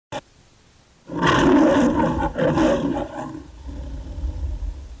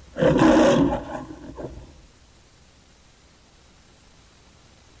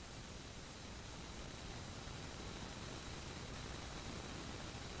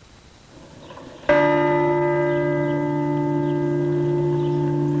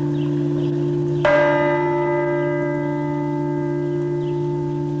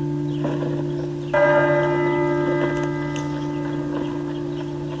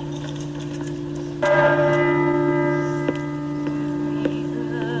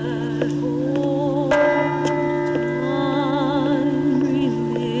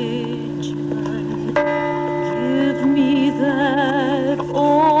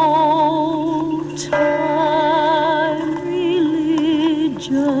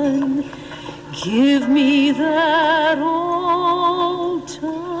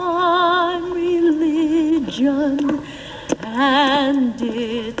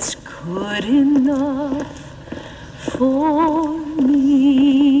good enough for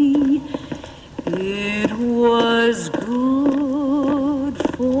me. It was good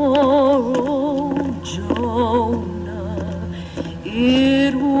for old Jonah.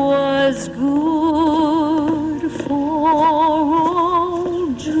 It was good for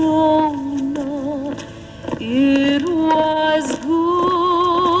old Jonah. It was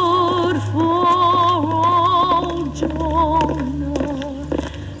good for old Jonah.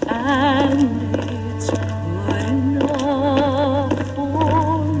 And it's good enough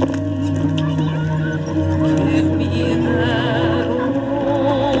for me. Give me that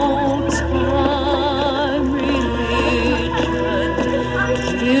old-time religion.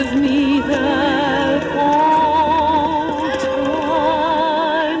 Give me that old-time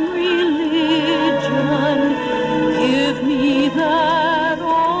religion. Give me that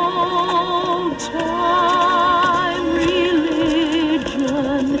old-time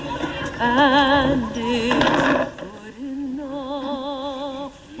religion. And it's good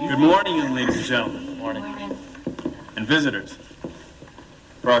enough. Good morning, young ladies and gentlemen. Good morning. And visitors.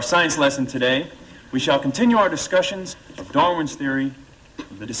 For our science lesson today, we shall continue our discussions of Darwin's theory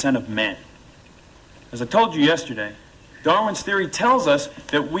of the descent of man. As I told you yesterday, Darwin's theory tells us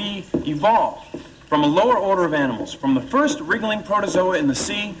that we evolved from a lower order of animals, from the first wriggling protozoa in the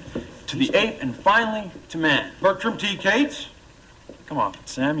sea to the ape and finally to man. Bertram T. Cates? Come on,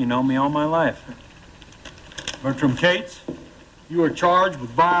 Sam, you know me all my life. Bertram Cates, you are charged with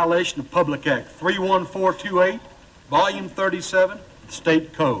violation of Public Act 31428, Volume 37, of the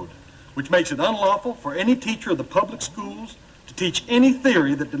State Code, which makes it unlawful for any teacher of the public schools to teach any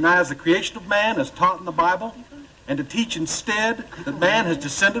theory that denies the creation of man as taught in the Bible, and to teach instead that man has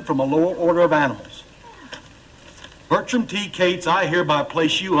descended from a lower order of animals. Bertram T. Cates, I hereby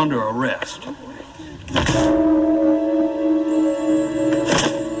place you under arrest.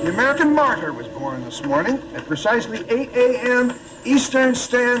 The American martyr was born this morning at precisely 8 a.m. Eastern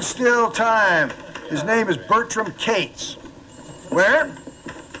Standstill Time. His name is Bertram Cates. Where?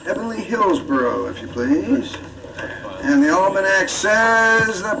 Heavenly Hillsboro, if you please. And the almanac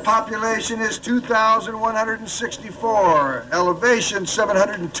says the population is 2,164, elevation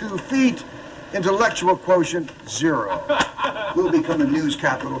 702 feet, intellectual quotient 0. We'll become the news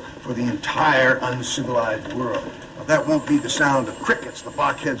capital for the entire uncivilized world. Now, that won't be the sound of crickets, the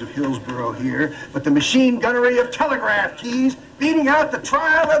blockheads of Hillsboro here, but the machine gunnery of telegraph keys beating out the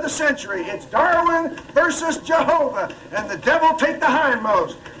trial of the century. It's Darwin versus Jehovah, and the devil take the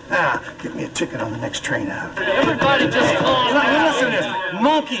hindmost. Now, get me a ticket on the next train out. Everybody just calm down. Listen to this.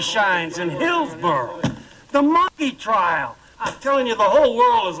 Monkey shines in Hillsboro. The monkey trial. I'm telling you, the whole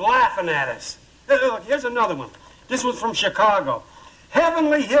world is laughing at us. Hey, look, here's another one. This one's from Chicago.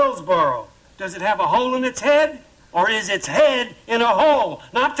 Heavenly Hillsboro. Does it have a hole in its head? Or is its head in a hole?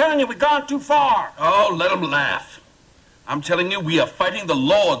 Now, I'm telling you, we've gone too far. Oh, let them laugh. I'm telling you, we are fighting the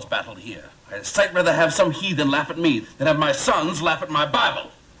Lord's battle here. I'd sight rather have some heathen laugh at me than have my sons laugh at my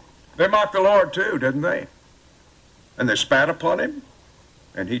Bible. They mocked the Lord, too, didn't they? And they spat upon him,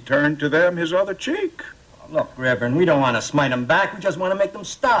 and he turned to them his other cheek. Look, Reverend, we don't want to smite them back. We just want to make them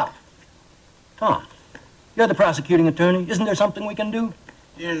stop. Come on. You're the prosecuting attorney. Isn't there something we can do?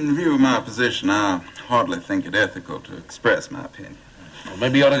 In view of my position, I hardly think it ethical to express my opinion. Well,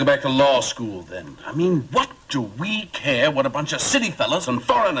 maybe you ought to go back to law school, then. I mean, what do we care what a bunch of city fellas and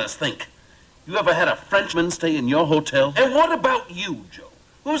foreigners think? You ever had a Frenchman stay in your hotel? And what about you, Joe?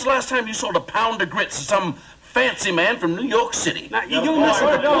 When was the last time you sold a pound of grits to some fancy man from New York City? Now, you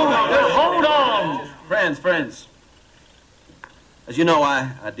listen to hold on. Friends. As you know,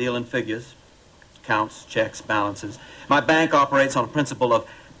 I deal in figures. Counts, checks, balances. My bank operates on a principle of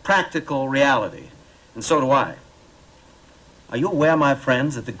practical reality, and so do I. Are you aware, my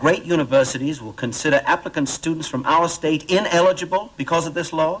friends, that the great universities will consider applicant students from our state ineligible because of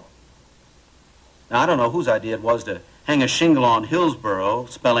this law? Now, I don't know whose idea it was to hang a shingle on Hillsboro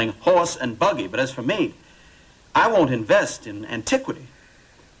spelling horse and buggy, but as for me, I won't invest in antiquity.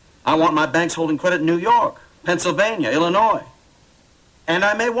 I want my banks holding credit in New York, Pennsylvania, Illinois. And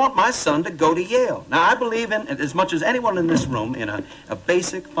I may want my son to go to Yale. Now, I believe in, as much as anyone in this room, in a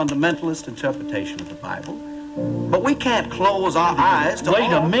basic fundamentalist interpretation of the Bible. But we can't close our eyes to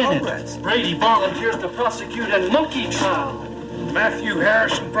Wait a all minute. progress. Brady volunteers to prosecute a monkey trial. Matthew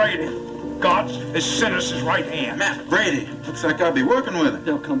Harrison Brady, God's is Sinus' right hand. Matt Brady, looks like I'll be working with him.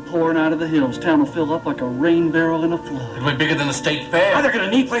 They'll come pouring out of the hills. Town will fill up like a rain barrel in a flood. It'll be bigger than the state fair. Oh, they're going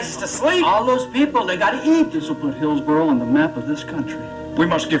to need places to sleep. All those people, they got to eat. This will put Hillsboro on the map of this country. We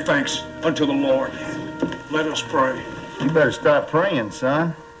must give thanks unto the Lord. Let us pray. You better start praying,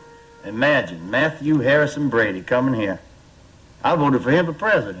 son. Imagine Matthew Harrison Brady coming here. I voted for him for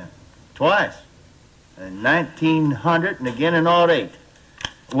president. Twice. In 1900 and again in '08.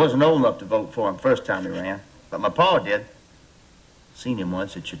 I wasn't old enough to vote for him first time he ran, but my pa did. Seen him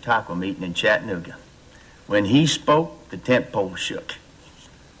once at Chautauqua meeting in Chattanooga. When he spoke, the tent pole shook.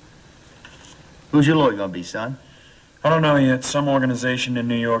 Who's your lawyer gonna be, son? I don't know yet. Some organization in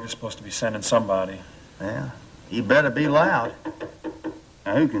New York is supposed to be sending somebody. Well, he better be loud.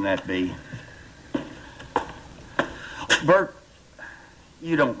 Now, who can that be? Bert,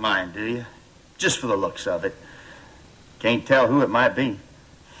 you don't mind, do you? Just for the looks of it. Can't tell who it might be.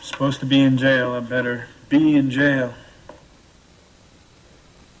 Supposed to be in jail. I better be in jail.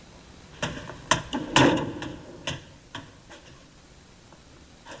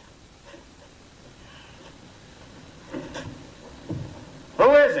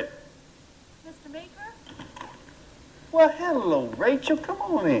 Who is it? Mr. Meeker? Well, hello, Rachel. Come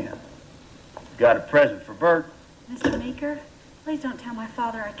on in. Got a present for Bert. Mr. Meeker, please don't tell my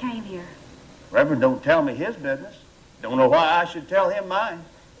father I came here. Reverend don't tell me his business. Don't know why I should tell him mine.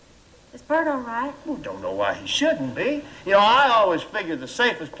 Is Bert all right? Well, don't know why he shouldn't be. You know, I always figured the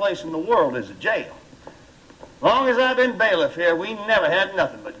safest place in the world is a jail. Long as I've been bailiff here, we never had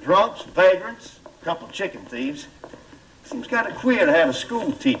nothing but drunks, vagrants, a couple chicken thieves. Seems kind of queer to have a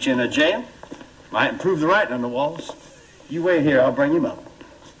school teacher in a jail. Might improve the writing on the walls. You wait here, I'll bring him up.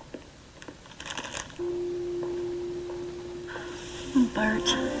 Oh, Bert,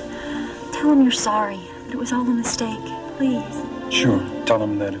 tell him you're sorry, that it was all a mistake. Please. Sure. Tell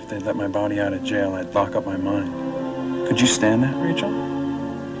them that if they let my body out of jail, I'd lock up my mind. Could you stand that, Rachel?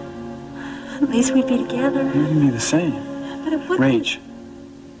 At least we'd be together. It wouldn't be the same. But it wouldn't. Rach,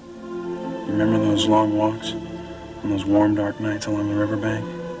 you remember those long walks on those warm, dark nights along the riverbank?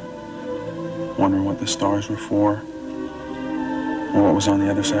 Wondering what the stars were for? Or what was on the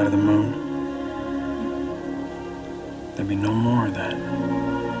other side of the moon? There'd be no more of that.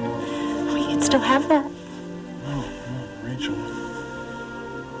 We could still have that. No, Rachel.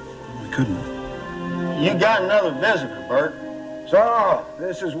 We couldn't. You got another visitor, Bert. So,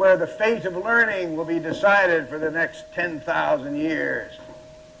 this is where the fate of learning will be decided for the next 10,000 years.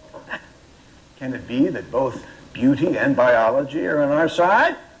 Can it be that both beauty and biology are on our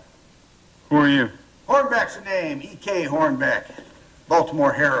side? Who are you? Hornbeck's the name. E.K. Hornbeck.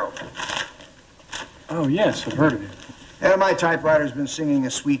 Baltimore Herald. Oh, yes, I've heard of you. And my typewriter's been singing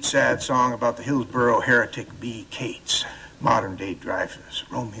a sweet, sad song about the Hillsborough heretic B. Cates, modern-day Dreyfus,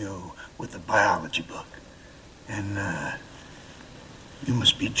 Romeo with the biology book. And, you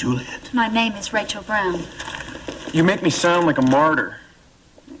must be Juliet. My name is Rachel Brown. You make me sound like a martyr.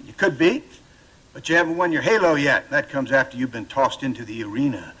 You could be, but you haven't won your halo yet. That comes after you've been tossed into the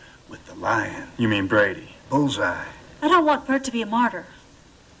arena with the lion. You mean Brady? Bullseye. I don't want Bert to be a martyr.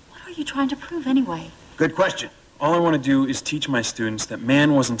 What are you trying to prove anyway? Good question. All I want to do is teach my students that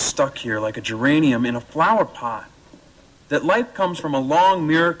man wasn't stuck here like a geranium in a flower pot. That life comes from a long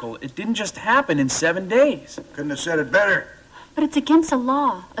miracle. It didn't just happen in 7 days. Couldn't have said it better. But it's against the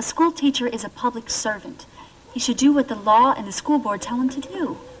law. A school teacher is a public servant. He should do what the law and the school board tell him to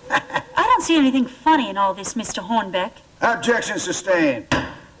do. I don't see anything funny in all this, Mr. Hornbeck. Objection sustained.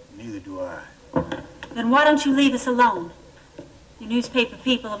 Neither do I. Then why don't you leave us alone? You newspaper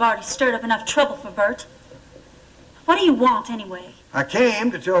people have already stirred up enough trouble for Bert. What do you want, anyway? I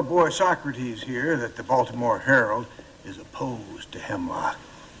came to tell boy Socrates here that the Baltimore Herald is opposed to hemlock.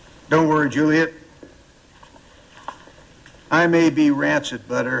 Don't worry, Juliet. I may be rancid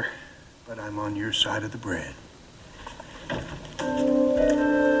butter, but I'm on your side of the bread.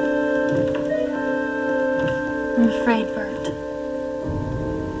 I'm afraid, Bert.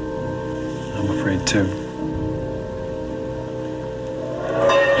 I'm afraid, too.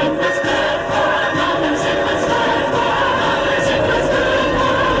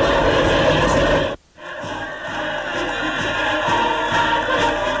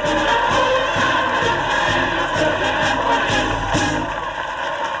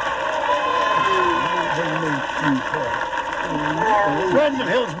 Friends of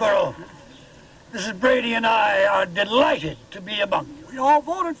Hillsborough, Mrs. Brady and I are delighted to be among you. We all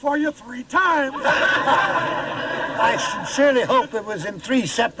voted for you 3 times. I sincerely hope it was in 3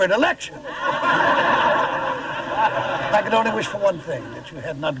 separate elections. I could only wish for one thing, that you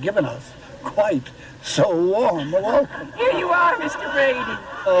had not given us quite so warm a welcome. Here you are, Mr. Brady.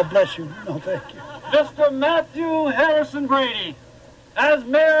 Oh, bless you. No, thank you. Mr. Matthew Harrison Brady, as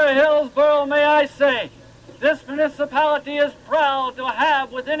mayor of Hillsborough, may I say, this municipality is proud to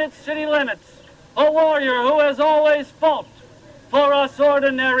have within its city limits a warrior who has always fought for us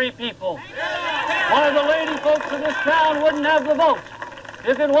ordinary people. Why, the lady folks of this town wouldn't have the vote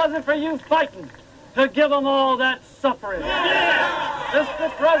if it wasn't for you fighting to give them all that suffrage. Mr.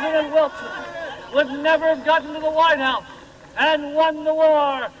 President Wilson would never have gotten to the White House and won the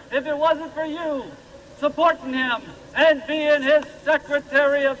war if it wasn't for you supporting him and being his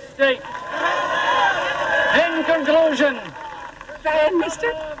Secretary of State. In conclusion, And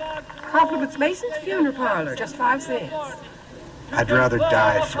mister, compliments Mason's funeral parlor, just 5 cents. I'd rather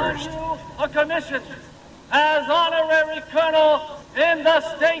die first. A commission as honorary colonel in the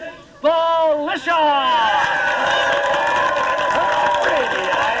state militia. Really,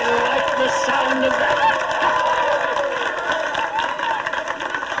 I like the sound of that.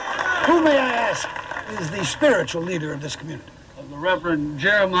 Who, may I ask, is the spiritual leader of this community? The Reverend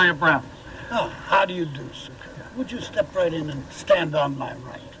Jeremiah Brown. Oh, how do you do, sir? Would you step right in and stand on my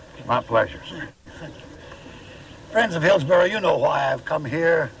right? My pleasure, sir. Thank you. Friends of Hillsborough, you know why I've come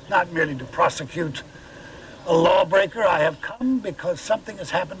here, not merely to prosecute a lawbreaker. I have come because something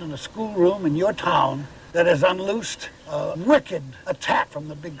has happened in a schoolroom in your town that has unloosed a wicked attack from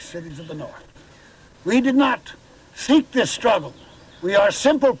the big cities of the north. We did not seek this struggle. We are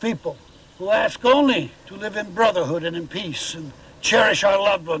simple people who ask only to live in brotherhood and in peace and cherish our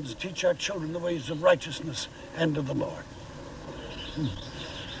loved ones, teach our children the ways of righteousness and of the Lord.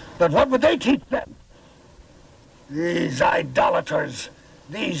 But what would they teach them? These idolaters,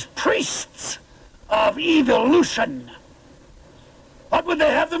 these priests of evolution. What would they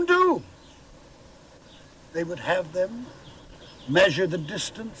have them do? They would have them measure the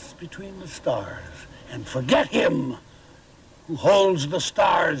distance between the stars and forget him who holds the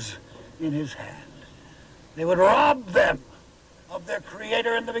stars in his hand. They would rob them of their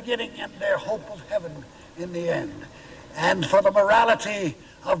Creator in the beginning and their hope of heaven in the end. And for the morality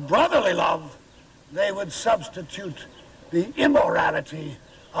of brotherly love, they would substitute the immorality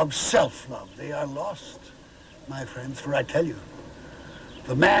of self-love. They are lost, my friends, for I tell you,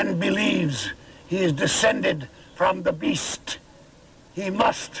 the man believes he is descended from the beast. He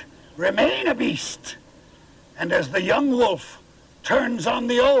must remain a beast. And as the young wolf turns on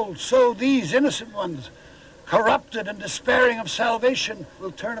the old, so these innocent ones, corrupted and despairing of salvation,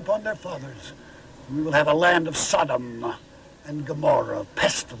 will turn upon their fathers. We will have a land of Sodom and Gomorrah,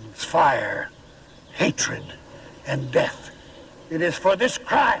 pestilence, fire, hatred, and death. It is for this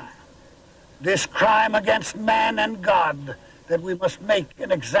crime against man and God, that we must make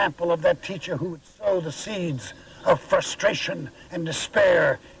an example of that teacher who would sow the seeds of frustration and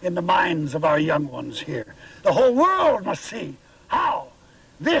despair in the minds of our young ones here. The whole world must see how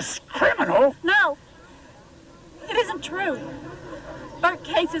this criminal... No, it isn't true. Bert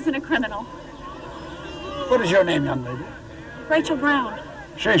Case isn't a criminal. What is your name, young lady? Rachel Brown.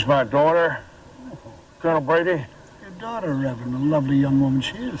 She's my daughter, Colonel Brady. Your daughter, Reverend, a lovely young woman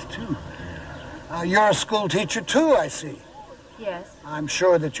she is, too. You're a school teacher, too, I see. Yes. I'm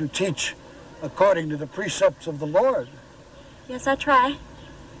sure that you teach according to the precepts of the Lord. Yes, I try.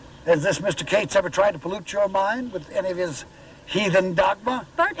 Has this Mr. Cates ever tried to pollute your mind with any of his heathen dogma?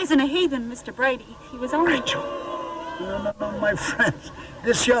 Bert isn't a heathen, Mr. Brady. He was only... Rachel. No, my friends.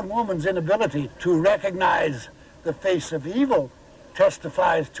 This young woman's inability to recognize the face of evil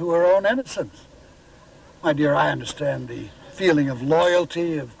testifies to her own innocence. My dear, I understand the feeling of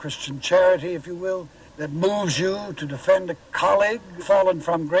loyalty, of Christian charity, if you will, that moves you to defend a colleague fallen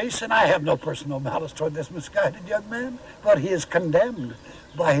from grace, and I have no personal malice toward this misguided young man, but he is condemned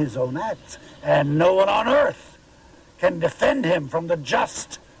by his own acts, and no one on earth can defend him from the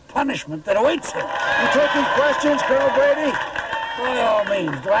just punishment that awaits him. You taking questions, Colonel Brady? By all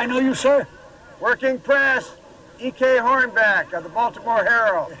means. Do I know you, sir? Working press, E.K. Hornback of the Baltimore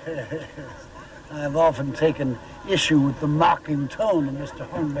Herald. I've often taken issue with the mocking tone of Mr.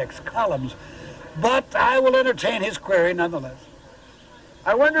 Hornbeck's columns, but I will entertain his query nonetheless.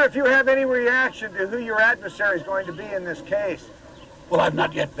 I wonder if you have any reaction to who your adversary is going to be in this case. Well, I've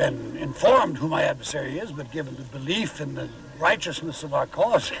not yet been informed who my adversary is, but given the belief in the righteousness of our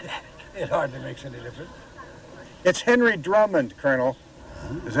cause, it hardly makes any difference. It's Henry Drummond, Colonel.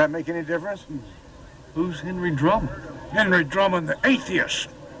 Does that make any difference? Who's Henry Drummond? Henry Drummond, the atheist.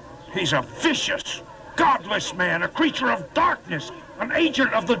 He's a vicious, godless man, a creature of darkness, an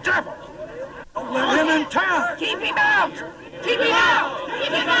agent of the devil. Don't let him in town. Keep him out! Keep him out!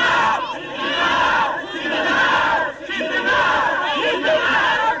 Keep him out! Keep him out! Keep him out! Keep him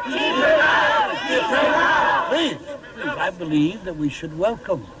out! Keep him out! Keep him out! Please, I believe that we should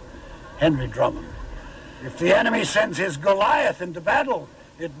welcome Henry Drummond. If the enemy sends his Goliath into battle,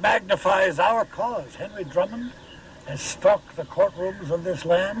 it magnifies our cause. Henry Drummond has stalked the courtrooms of this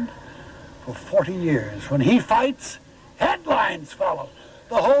land for 40 years. When he fights, headlines follow.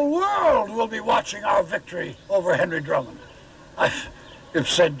 The whole world will be watching our victory over Henry Drummond. If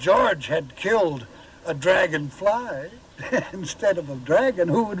St. George had killed a dragonfly, Instead of a dragon,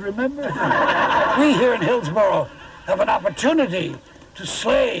 who would remember? We here in Hillsborough have an opportunity to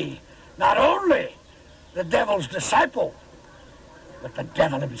slay not only the devil's disciple, but the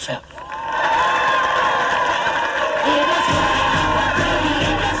devil himself.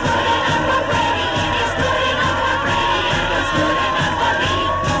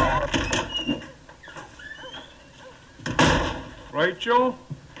 Rachel,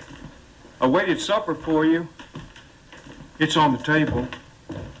 I waited supper for you. It's on the table.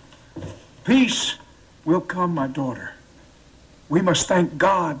 Peace will come, my daughter. We must thank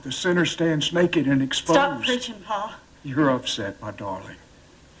God the sinner stands naked and exposed. Stop preaching, Pa. You're upset, my darling.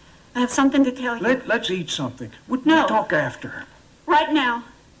 I have something to tell you. Let's eat something. We'll No. talk after. Right now.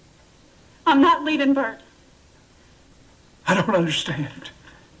 I'm not leaving Bert. I don't understand.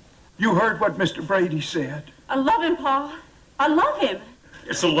 You heard what Mr. Brady said. I love him, Pa. I love him.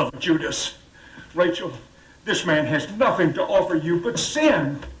 It's the love of Judas. Rachel, this man has nothing to offer you but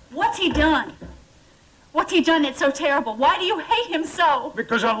sin. What's he done? What's he done that's so terrible? Why do you hate him so?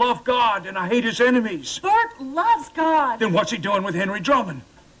 Because I love God and I hate his enemies. Bert loves God. Then what's he doing with Henry Drummond?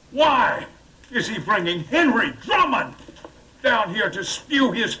 Why is he bringing Henry Drummond down here to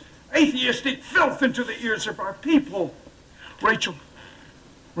spew his atheistic filth into the ears of our people? Rachel,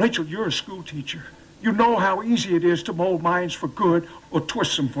 you're a school teacher. You know how easy it is to mold minds for good or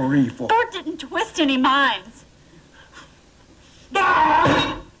twist them for evil. Bert didn't twist any minds.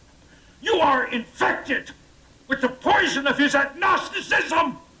 Ah! You are infected with the poison of his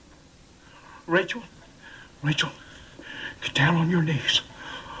agnosticism! Rachel, get down on your knees.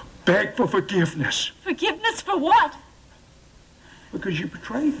 Beg for forgiveness. Forgiveness for what? Because you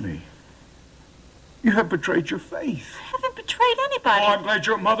betrayed me. You have betrayed your faith. I haven't betrayed anybody. Oh, I'm glad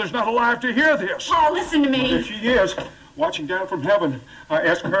your mother's not alive to hear this. Oh, listen to me. But if she is, watching down from heaven, I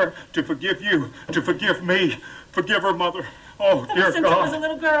ask her to forgive you, to forgive me. Forgive her, Mother. Oh, dear Since God. I was a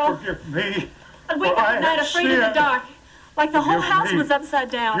little girl, Forgive me. I'd wake For up I at night have afraid in the sinned. dark, like the whole Forgive house me. was upside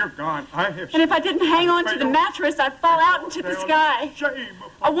down. Dear God, I have And if I didn't hang on to the failed. mattress, I'd fall out into the Down. sky. Shame.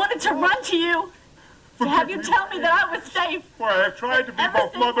 I wanted to run to you, to have you tell me that I was safe. For I have tried to be both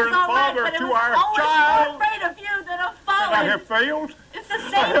Everything mother was and all right, father but it to was our always child. more afraid of you than of And I falling. have failed. It's the I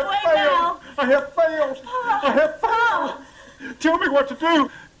same have way failed. now. I have failed. I have failed. Tell me what to do.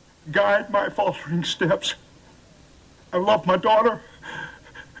 Guide my faltering steps. I love my daughter.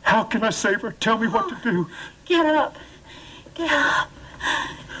 How can I save her? Tell me what to do. Get up. Get up.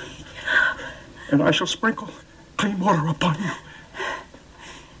 And I shall sprinkle clean water upon you.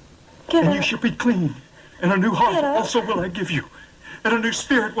 Get And up. you shall be clean. And a new heart Get up. also will I give you. And a new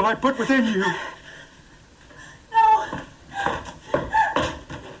spirit will I put within you. No.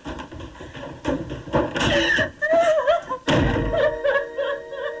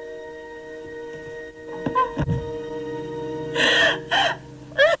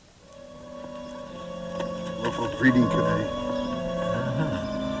 Local breeding committee.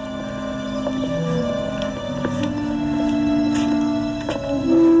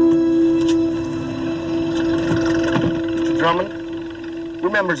 Mr. Drummond, we're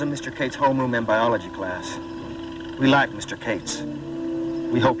members of Mr. Cates' homeroom and biology class. We like Mr. Cates.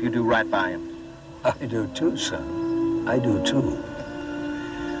 We hope you do right by him. I do too, son. I do too.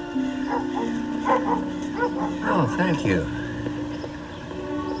 Oh, thank you.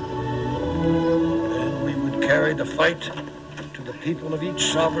 And we would carry the fight to the people of each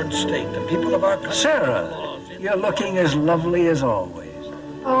sovereign state, the people of our country. Sarah, you're looking as lovely as always.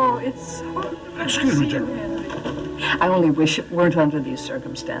 Oh, it's so... Excuse me, General. I only wish it weren't under these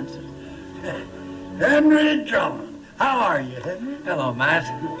circumstances. Henry Drummond. How are you, Henry? Hello, Matt.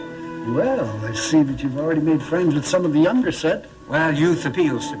 Well, I see that you've already made friends with some of the younger set. Well, youth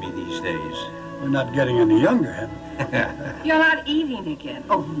appeals to me these days. We're not getting any younger, Henry. You're not eating again.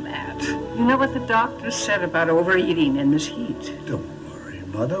 Oh, Matt. You know what the doctor said about overeating in this heat? Don't worry,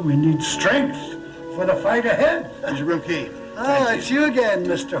 Mother. We need strength for the fight ahead. Here's your room key. Oh, it's you again,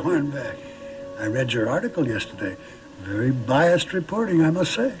 Mr. Hornbeck. I read your article yesterday. Very biased reporting, I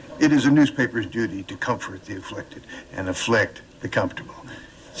must say. It is a newspaper's duty to comfort the afflicted and afflict the comfortable.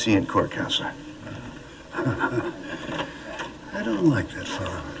 See you in court, Counselor. I don't like that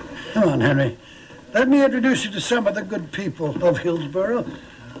fellow. Come on, Henry. Let me introduce you to some of the good people of Hillsborough.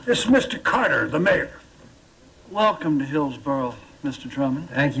 This is Mr. Carter, the mayor. Welcome to Hillsborough, Mr. Drummond.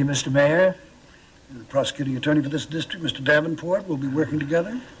 Thank you, Mr. Mayor. The prosecuting attorney for this district, Mr. Davenport, will be working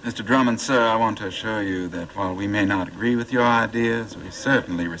together. Mr. Drummond, sir, I want to assure you that while we may not agree with your ideas, we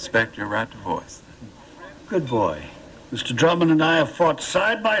certainly respect your right to voice them. Good boy. Mr. Drummond and I have fought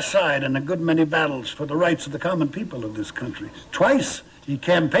side by side in a good many battles for the rights of the common people of this country. Twice He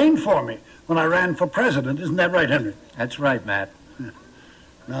campaigned for me when I ran for president. Isn't that right, Henry? That's right, Matt.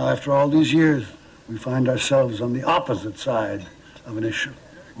 Now, after all these years, we find ourselves on the opposite side of an issue.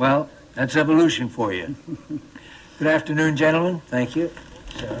 Well, that's evolution for you. Good afternoon, gentlemen. Thank you.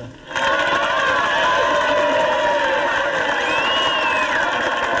 Sarah.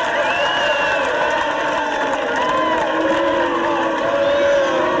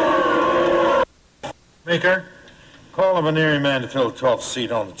 Maker, call a veneering man to fill the 12th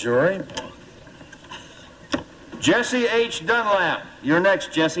seat on the jury. Jesse H. Dunlap. You're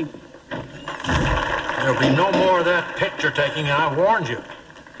next, Jesse. There'll be no more of that picture taking, I warned you.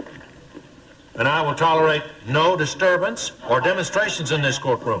 And I will tolerate no disturbance or demonstrations in this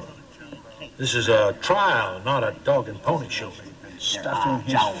courtroom. This is a trial, not a dog and pony show. Stuffing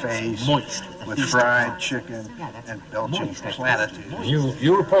his face with fried chicken and belching platitudes.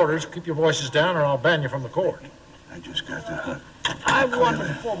 You reporters, keep your voices down or I'll ban you from the court. I just got the hook. I wonder,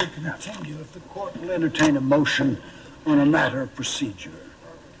 before we continue, if the court will entertain a motion on a matter of procedure.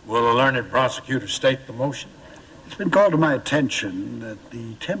 Will the learned prosecutor state the motion? It's been called to my attention that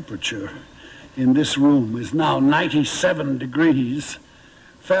the temperature in this room is now 97 degrees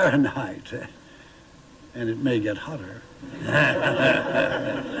Fahrenheit, and it may get hotter.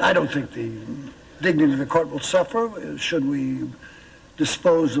 I don't think the dignity of the court will suffer should we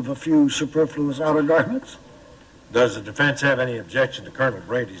dispose of a few superfluous outer garments. Does the defense have any objection to Colonel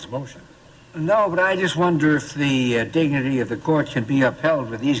Brady's motion? No, but I just wonder if the dignity of the court can be upheld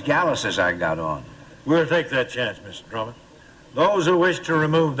with these galluses I got on. We'll take that chance, Mr. Drummond. Those who wish to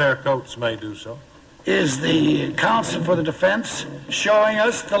remove their coats may do so. Is the counsel for the defense showing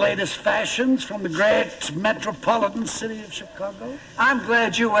us the latest fashions from the great metropolitan city of Chicago? I'm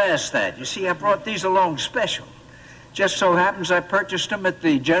glad you asked that. You see, I brought these along special. Just so happens I purchased them at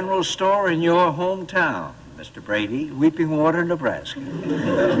the general store in your hometown, Mr. Brady, Weeping Water, Nebraska.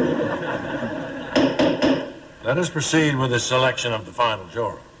 Let us proceed with the selection of the final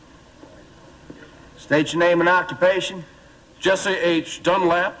juror. State your name and occupation. Jesse H.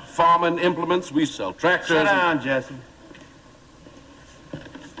 Dunlap, Farm and Implements. We sell tractors. Sit down, Jesse.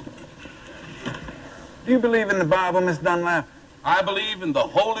 Do you believe in the Bible, Miss Dunlap? I believe in the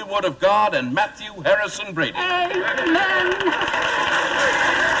holy word of God and Matthew Harrison Brady. Amen.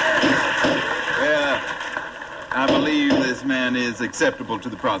 Well, I believe this man is acceptable to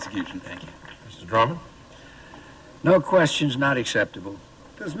the prosecution. Thank you. Mr. Drummond? No questions not acceptable.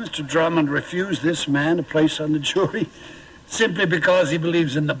 Does Mr. Drummond refuse this man a place on the jury simply because he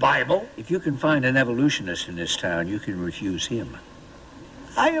believes in the Bible? If you can find an evolutionist in this town, you can refuse him.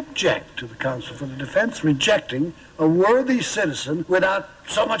 I object to the counsel for the defense rejecting a worthy citizen without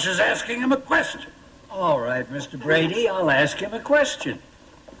so much as asking him a question. All right, Mr. Brady, I'll ask him a question.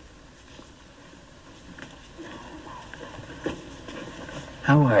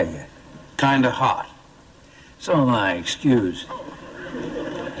 How are you? Kinda hot. So am I, excused.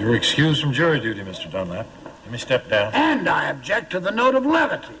 You're excused from jury duty, Mr. Dunlap. Let me step down. And I object to the note of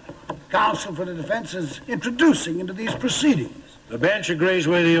levity counsel for the defense is introducing into these proceedings. The bench agrees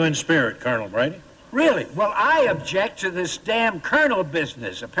with you in spirit, Colonel Brady. Really? Well, I object to this damn colonel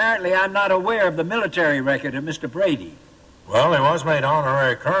business. Apparently, I'm not aware of the military record of Mr. Brady. Well, he was made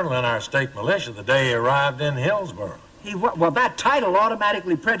honorary colonel in our state militia the day he arrived in Hillsborough. Well, that title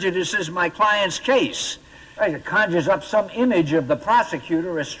automatically prejudices my client's case. It conjures up some image of the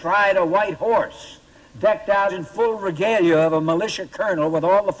prosecutor astride a white horse, decked out in full regalia of a militia colonel with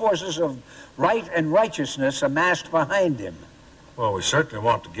all the forces of right and righteousness amassed behind him. Well, we certainly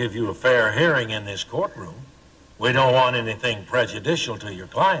want to give you a fair hearing in this courtroom. We don't want anything prejudicial to your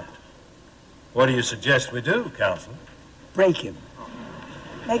client. What do you suggest we do, counsel? Break him.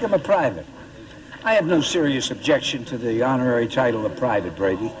 Make him a private. I have no serious objection to the honorary title of private,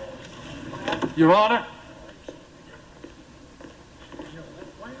 Brady. Your Honor.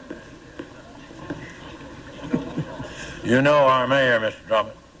 You know our mayor, Mr.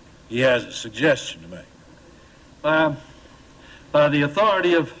 Drummond. He has a suggestion to make. By the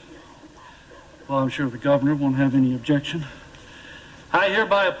authority of, well, I'm sure the governor won't have any objection. I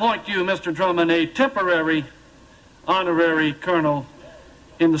hereby appoint you, Mr. Drummond, a temporary honorary colonel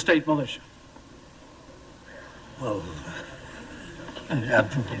in the state militia. Well,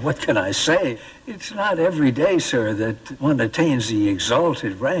 what can I say? It's not every day, sir, that one attains the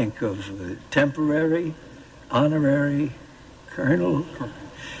exalted rank of temporary honorary colonel.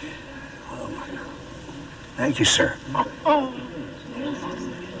 Well, thank you, sir. Oh,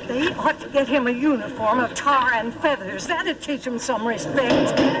 they ought to get him a uniform of tar and feathers. That'd teach him some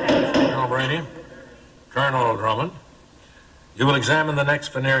respect. Colonel Brady, Colonel Drummond, you will examine the next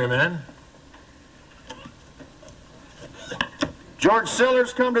veneering man. George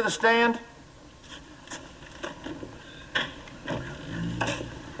Sillers, come to the stand.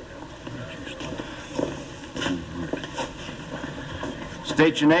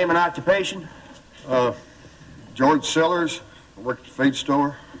 State your name and occupation. George Sillers. I work at the feed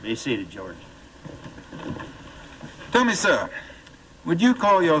store. Be seated, George. Tell me, sir, would you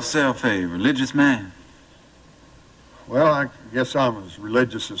call yourself a religious man? Well, I guess I'm as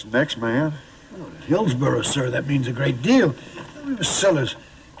religious as the next man. Well, in Hillsborough, sir, that means a great deal. Miss Sillers,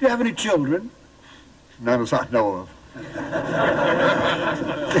 do you have any children? None as I know of.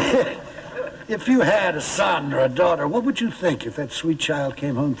 If you had a son or a daughter, what would you think if that sweet child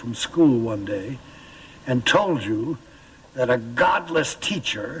came home from school one day and told you that a godless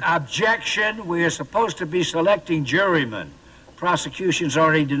teacher... Objection. We are supposed to be selecting jurymen. Prosecution's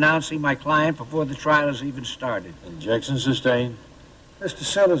already denouncing my client before the trial has even started. Objection sustained. Mr.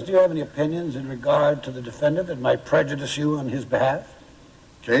 Sellers, do you have any opinions in regard to the defendant that might prejudice you on his behalf?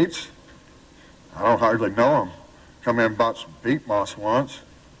 Cates? I don't hardly know him. Come in and bought some beef moss once.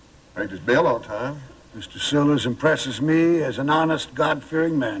 Paid his bill on time. Mr. Sellers impresses me as an honest,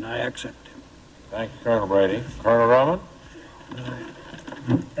 God-fearing man. I accept him. Thank you, Colonel Brady. Colonel Roman?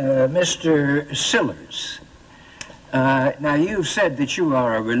 Mr. Sillers, now you've said that you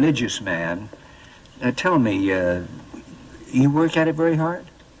are a religious man. Tell me, you work at it very hard?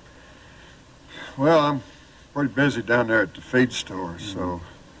 Well, I'm pretty busy down there at the feed store, so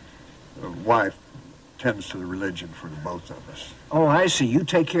the wife tends to the religion for the both of us. Oh, I see. You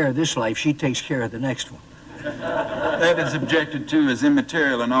take care of this life, she takes care of the next one. That is objected to as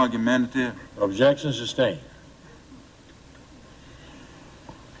immaterial and argumentative. Objection sustained.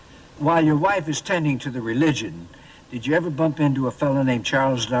 While your wife is tending to the religion, did you ever bump into a fellow named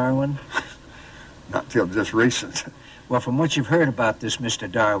Charles Darwin? Not till just recent. Well, from what you've heard about this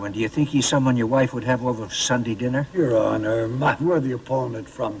Mr. Darwin, do you think he's someone your wife would have over for Sunday dinner? Your Honor, my worthy opponent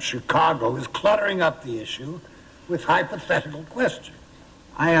from Chicago is cluttering up the issue with hypothetical questions.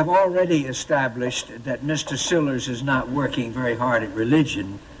 I have already established that Mr. Sillers is not working very hard at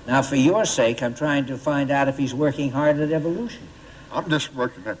religion. Now, for your sake, I'm trying to find out if he's working hard at evolution. I'm just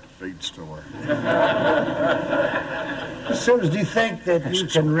working at the feed store. Mr. Sillers, do you think that you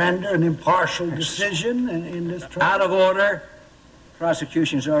can render an impartial decision in this trial? Out of order.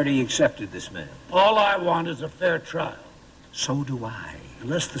 Prosecution's already accepted this man. All I want is a fair trial. So do I.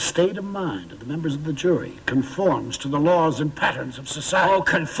 Unless the state of mind of the members of the jury conforms to the laws and patterns of society. Oh,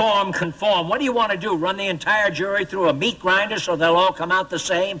 conform. What do you want to do? Run the entire jury through a meat grinder so they'll all come out the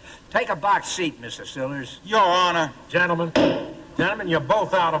same? Take a box seat, Mr. Sillers. Your Honor. Gentlemen, you're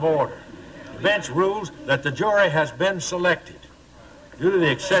both out of order. The bench rules that the jury has been selected. Due to the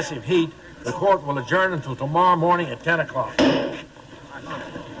excessive heat, the court will adjourn until tomorrow morning at 10 o'clock.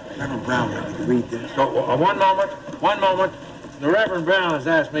 Reverend Brown, let me read this. So, one moment. The Reverend Brown has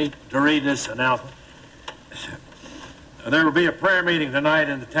asked me to read this announcement. There will be a prayer meeting tonight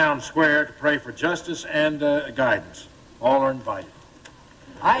in the town square to pray for justice and guidance. All are invited.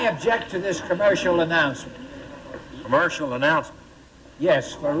 I object to this commercial announcement. Commercial announcement?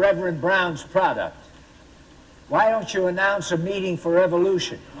 Yes, for Reverend Brown's product. Why don't you announce a meeting for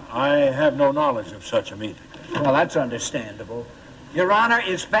evolution? I have no knowledge of such a meeting. Well, that's understandable. Your Honor,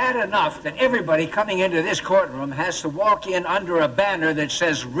 it's bad enough that everybody coming into this courtroom has to walk in under a banner that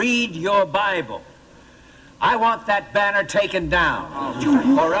says, "Read your Bible." I want that banner taken down.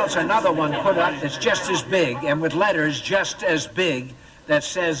 Or else another one put up that's just as big and with letters just as big that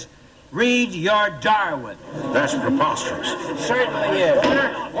says, "Read your Darwin." That's preposterous. It certainly is.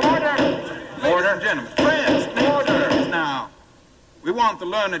 Ladies and gentlemen, friends, order. Now, we want the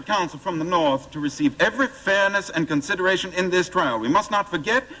learned counsel from the North to receive every fairness and consideration in this trial. We must not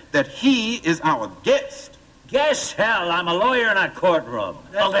forget that he is our guest. Guess hell, I'm a lawyer in a courtroom.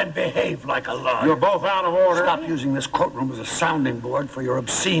 Well, then behave like a lawyer. You're both out of order. Stop using this courtroom as a sounding board for your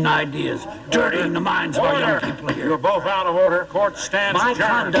obscene ideas, dirtying the minds of our young people here. You're both out of order. Court stands My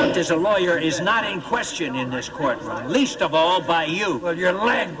adjourned. conduct as a lawyer is not in question in this courtroom, least of all by you. Well, your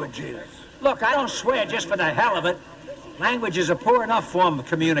language is. Look, I don't swear just for the hell of it. Language is a poor enough form of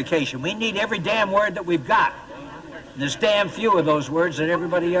communication. We need every damn word that we've got. And there's damn few of those words that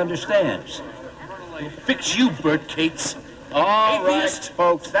everybody understands. Fix you, Bert Cates. All right,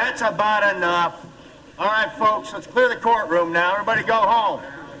 folks, that's about enough. All right, folks, let's clear the courtroom now. Everybody go home.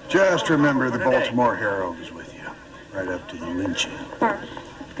 Just remember the Baltimore Herald is with you. Right up to you, isn't she? Bert,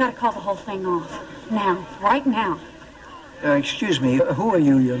 you've got to call the whole thing off. Now, right now. Excuse me, who are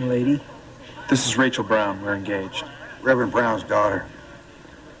you, young lady? This is Rachel Brown. We're engaged. Reverend Brown's daughter.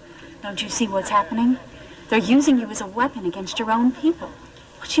 Don't you see what's happening? They're using you as a weapon against your own people.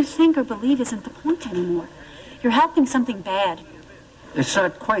 What you think or believe isn't the point anymore. You're helping something bad. It's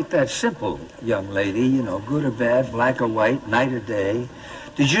not quite that simple, young lady. You know, good or bad, black or white, night or day.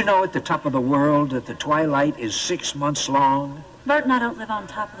 Did you know at the top of the world that the twilight is 6 months long? Bert and I don't live on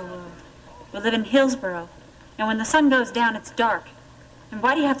top of the world. We live in Hillsboro. And when the sun goes down, it's dark. And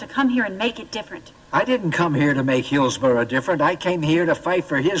why do you have to come here and make it different? I didn't come here to make Hillsboro different. I came here to fight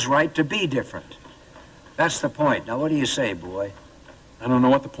for his right to be different. That's the point. Now, what do you say, boy? I don't know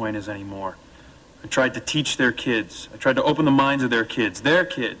what the point is anymore. I tried to teach their kids. I tried to open the minds of their kids.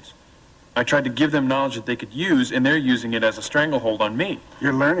 I tried to give them knowledge that they could use, and they're using it as a stranglehold on me.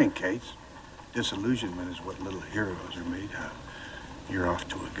 You're learning, Kate. Disillusionment is what little heroes are made of. You're off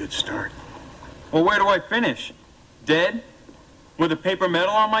to a good start. Well, where do I finish? Dead? With a paper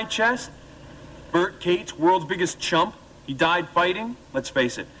medal on my chest? Bert Cates, world's biggest chump? He died fighting? Let's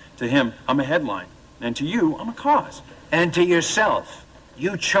face it, to him, I'm a headline. And to you, I'm a cause. And to yourself.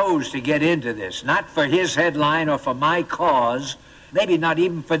 You chose to get into this, not for his headline or for my cause, maybe not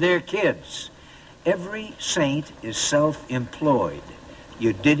even for their kids. Every saint is self-employed.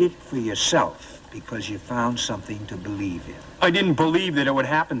 You did it for yourself because you found something to believe in. I didn't believe that it would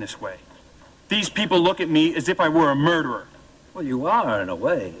happen this way. These people look at me as if I were a murderer. Well, you are, in a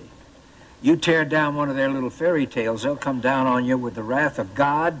way. You tear down one of their little fairy tales, they'll come down on you with the wrath of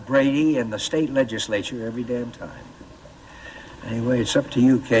God, Brady, and the state legislature every damn time. Anyway, it's up to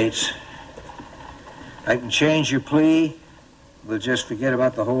you, Cates. I can change your plea. We'll just forget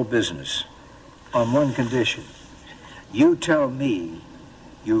about the whole business. On one condition. You tell me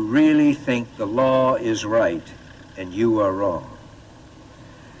you really think the law is right and you are wrong.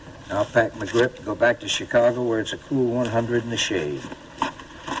 I'll pack my grip, go back to Chicago where it's a cool 100 in the shade.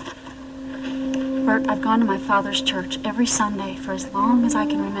 Bert, I've gone to my father's church every Sunday for as long as I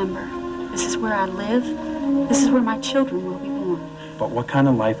can remember. This is where I live. This is where my children will be born. But what kind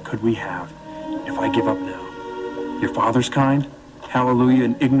of life could we have if I give up now? Your father's kind? Hallelujah,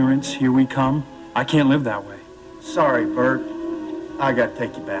 in ignorance, here we come? I can't live that way. Sorry, Bert. I gotta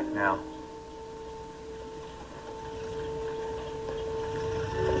take you back now.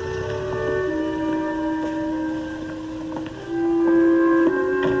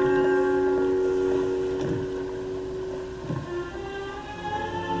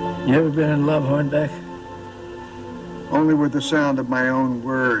 You ever been in love, Hornbeck? Only with the sound of my own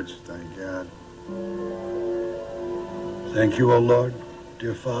words, thank God. Thank you, O Lord,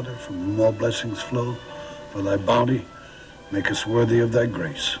 dear Father, from whom all blessings flow, for thy bounty. Make us worthy of thy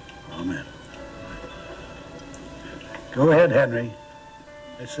grace. Amen. Go ahead, Henry.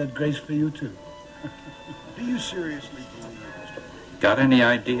 I said grace for you, too. Do you seriously believe Got any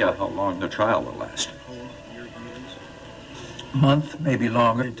idea how long the trial will last? A month, maybe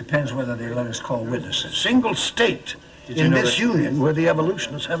longer. It depends whether they let us call witnesses. Single state in this union where the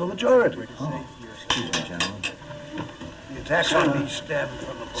evolutionists have a majority. Oh, excuse me, gentlemen. The attacks on me stemmed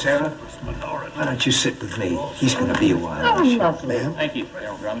from a Sarah, minority. why don't you sit with me? He's going to be a while. Oh, lovely. Thank you,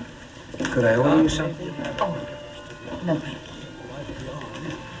 General Drummond. Could I order you something? No, thank you.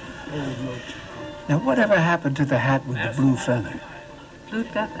 Now, whatever happened to the hat with the blue feather? Blue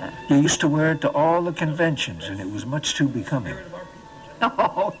feather. You used to wear it to all the conventions, and it was much too becoming.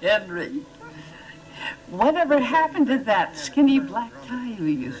 Oh, Henry. Whatever happened to that skinny black tie you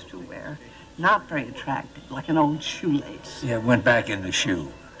used to wear? Not very attractive, like an old shoelace. Yeah, it went back in the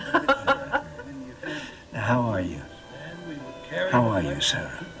shoe. Now, how are you? How are you,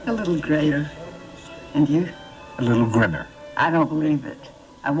 Sarah? A little grayer. And you? A little grimmer. I don't believe it.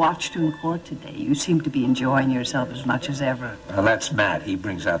 I watched you in court today. You seem to be enjoying yourself as much as ever. Well, that's Matt. He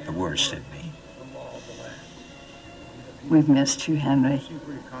brings out the worst in me. We've missed you, Henry.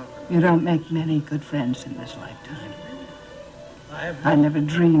 You don't make many good friends in this lifetime. I never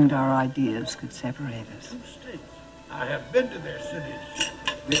dreamed our ideas could separate us. I have been to their cities,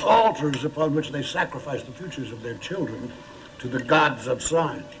 the altars upon which they sacrifice the futures of their children to the gods of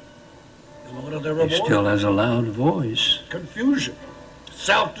science. And what are their rewards? He still has a loud voice. Confusion,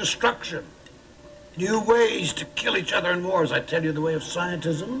 self-destruction, new ways to kill each other in wars. I tell you, the way of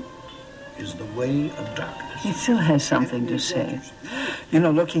scientism is the way of darkness. He still has something to say. You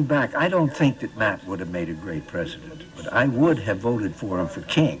know, looking back, I don't think that Matt would have made a great president, but I would have voted for him for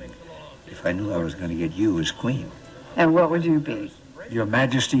king if I knew I was going to get you as queen. And what would you be? Your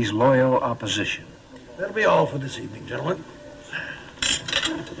Majesty's loyal opposition. That'll be all for this evening, gentlemen.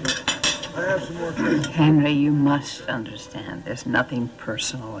 I have some more drink. Henry, you must understand there's nothing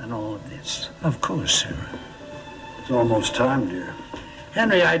personal in all of this. Of course, Sarah. It's almost time, dear.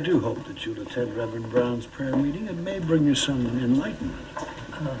 Henry, I do hope that you'll attend Reverend Brown's prayer meeting. It may bring you some enlightenment.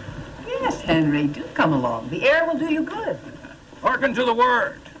 Yes, Henry, do come along. The air will do you good. Hearken to the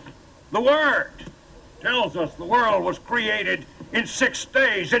word. The word. tells us the world was created in 6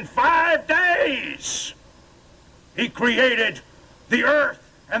 days, in 5 days. He created the earth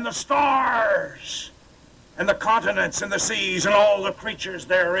and the stars and the continents and the seas and all the creatures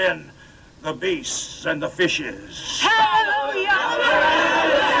therein, the beasts and the fishes. Hallelujah!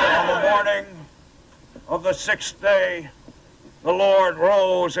 On the morning of the 6th day, the Lord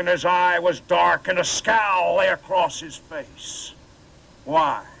rose and his eye was dark and a scowl lay across his face.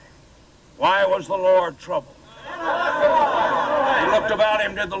 Why? Why was the Lord troubled? He looked about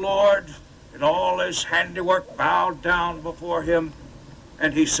him, did the Lord, and all his handiwork bowed down before him,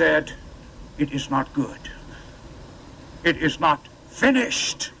 and he said, "It is not good. It is not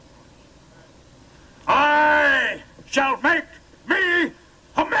finished. I shall make me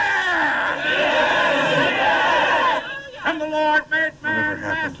a man." And the Lord made man.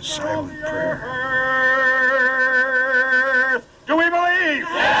 Whatever happened to silent prayer? Do we believe?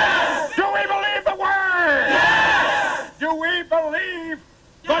 Yes! Do we believe the word? Yes! Do we believe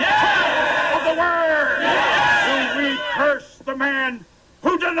the truth of the word? Yes! Do we curse the man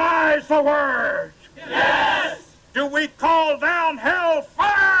who denies the word? Yes! Do we call down hell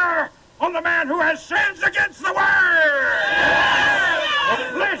fire on the man who has sins against the word?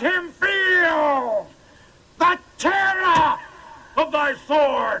 Yes! Let him feel the terror of thy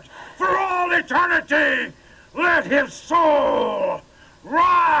sword for all eternity. Let his soul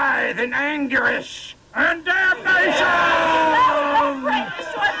writhe in anguish and damnation.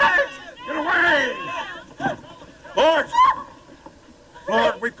 Get away.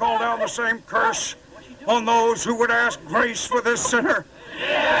 Lord, we call down the same curse on those who would ask grace for this sinner.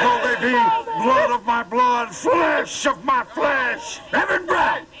 Though they be blood of my blood, flesh of my flesh. Reverend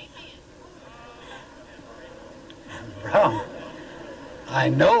Brown. Brown, I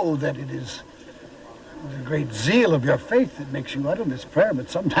know that it is the great zeal of your faith that makes you utter this prayer, but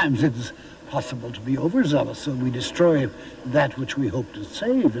sometimes it is possible to be overzealous, so we destroy that which we hope to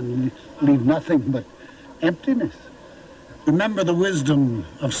save and leave nothing but emptiness. Remember the wisdom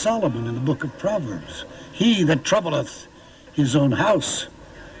of Solomon in the book of Proverbs. He that troubleth his own house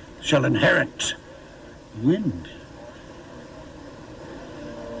shall inherit wind.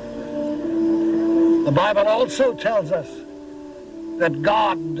 The Bible also tells us that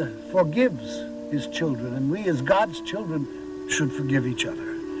God forgives his children, and we as God's children should forgive each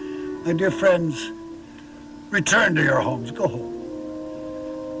other. My dear friends, return to your homes. Go home.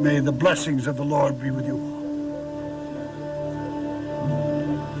 May the blessings of the Lord be with you all.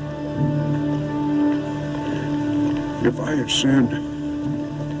 If I have sinned,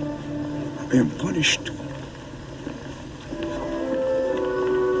 I am punished.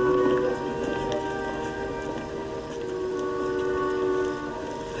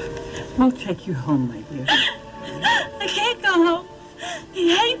 We'll take you home, my dear. I can't go home.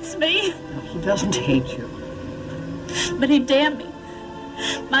 He hates me. No, he doesn't hate you. But he damned me.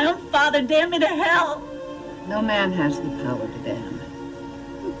 My own father damned me to hell. No man has the power to damn.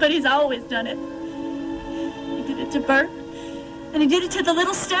 But he's always done it. He did it to Bert, and he did it to the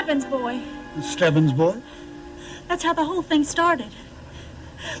little Stebbins boy. The Stebbins boy? That's how the whole thing started.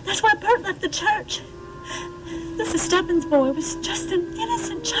 That's why Bert left the church. This Stebbins boy was just an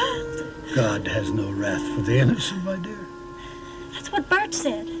innocent child. God has no wrath for the innocent, my dear. That's what Bert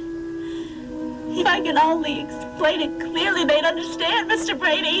said. If I could only explain it clearly, they'd understand, Mr.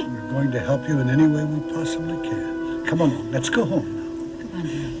 Brady. We're going to help you in any way we possibly can. Come on, let's go home now. Come on,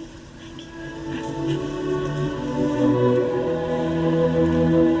 dear.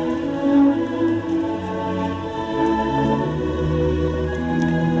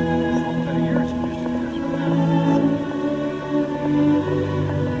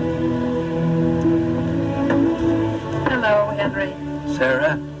 Hello, Henry.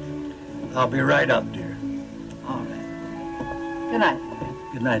 Sarah, I'll be right up, dear. All right. Good night.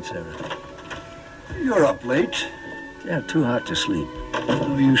 Good night, Sarah. You're up late. Yeah, too hot to sleep.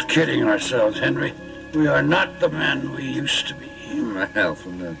 No use kidding ourselves, Henry. We are not the men we used to be. Well,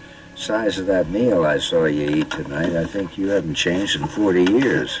 from the size of that meal I saw you eat tonight, I think you haven't changed in 40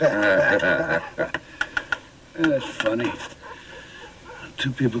 years. That's funny.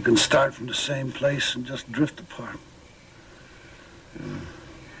 Two people can start from the same place and just drift apart.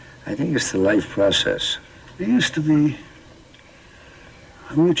 I think it's the life process. There used to be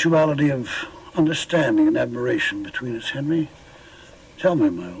a mutuality of understanding and admiration between us, Henry. Tell me,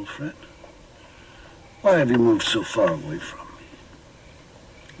 my old friend, why have you moved so far away from me?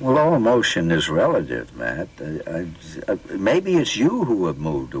 Well, all emotion is relative, Matt. Maybe it's you who have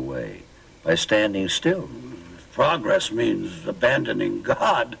moved away by standing still. If progress means abandoning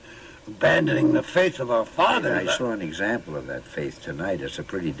God, abandoning the faith of our fathers. I saw an example of that faith tonight. It's a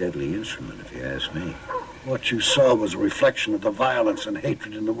pretty deadly instrument, if you ask me. What you saw was a reflection of the violence and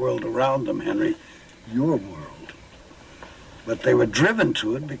hatred in the world around them, Henry. Your world. But they were driven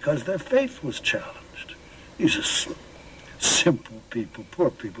to it because their faith was challenged. These are simple people, poor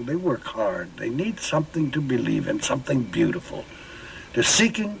people. They work hard. They need something to believe in, something beautiful. They're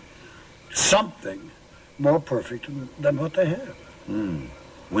seeking something more perfect than what they have.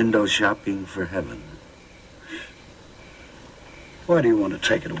 Window shopping for heaven. Why do you want to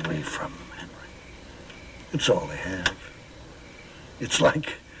take it away from them, Henry? It's all they have. It's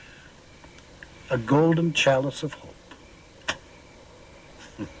like a golden chalice of hope.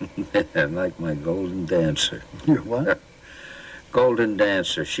 Like my golden dancer. Your what? Golden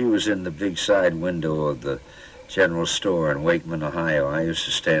dancer. She was in the big side window of the general store in Wakeman, Ohio. I used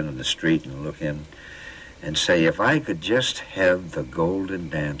to stand in the street and look in and say, if I could just have the golden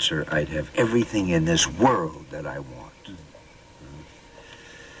dancer, I'd have everything in this world that I want.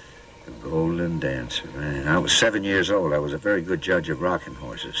 The golden dancer, man. I was 7 years old. I was a very good judge of rocking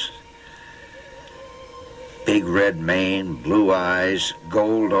horses. Big red mane, blue eyes,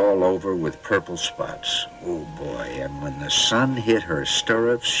 gold all over with purple spots. Oh, boy. And when the sun hit her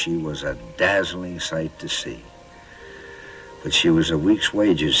stirrups, she was a dazzling sight to see. But she was a week's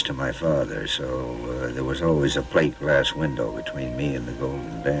wages to my father, so there was always a plate glass window between me and the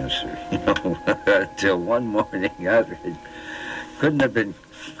golden dancer. You know, until one morning, it couldn't have been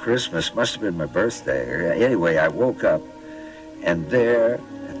Christmas, must have been my birthday. Anyway, I woke up, and there,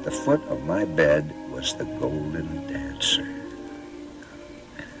 at the foot of my bed, was the golden dancer.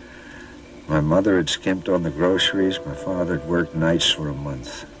 My mother had skimped on the groceries. My father had worked nights for a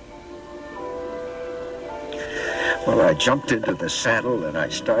month. Well, I jumped into the saddle and I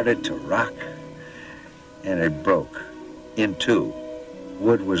started to rock, and it broke in two.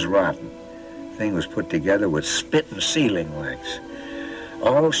 Wood was rotten. The thing was put together with spit and sealing wax.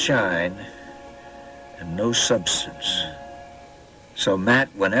 All shine and no substance. So, Matt,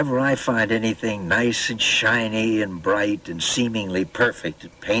 whenever I find anything nice and shiny and bright and seemingly perfect,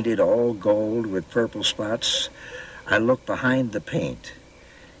 painted all gold with purple spots, I look behind the paint.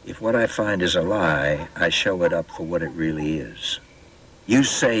 If what I find is a lie, I show it up for what it really is. You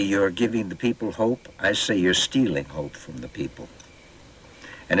say you're giving the people hope. I say you're stealing hope from the people.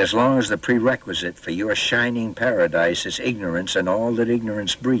 And as long as the prerequisite for your shining paradise is ignorance and all that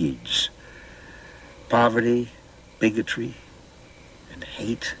ignorance breeds, poverty, bigotry, and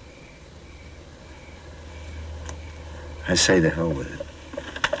hate, I say the hell with it.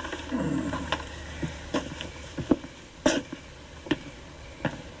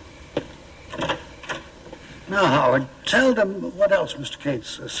 Now, Howard, tell them what else Mr.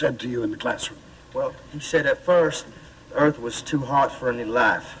 Cates said to you in the classroom. Well, he said at first the earth was too hot for any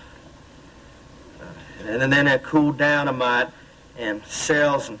life. And then it cooled down a mite, and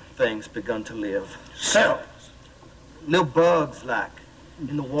cells and things begun to live. Cells? Little bugs, like,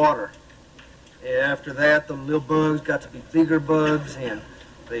 in the water. After that, the little bugs got to be bigger bugs, and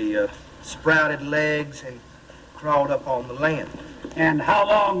they sprouted legs and crawled up on the land. And how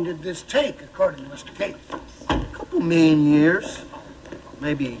long did this take, according to Mr. Cates? A couple million years,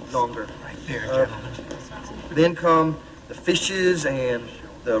 maybe longer. Right there, gentlemen. Then come the fishes and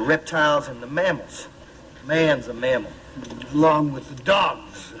the reptiles and the mammals. Man's a mammal. Along with the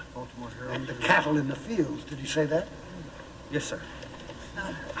dogs and the cattle in the fields. Did he say that? Yes, sir.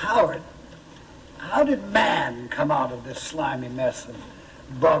 Now, Howard, how did man come out of this slimy mess of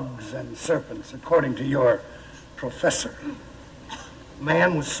bugs and serpents, according to your professor?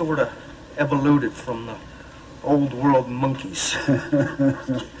 Man was sort of evoluted from the old world monkeys.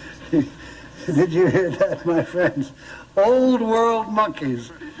 Did you hear that, my friends? Old world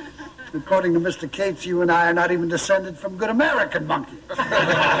monkeys. According to Mr. Cates, you and I are not even descended from good American monkeys. Now,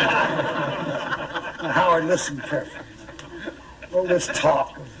 Howard, listen carefully. All this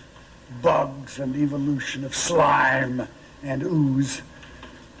talk of bugs and evolution of slime and ooze,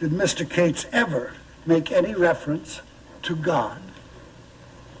 did Mr. Cates ever make any reference to God?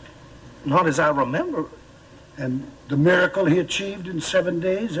 Not as I remember. And the miracle he achieved in 7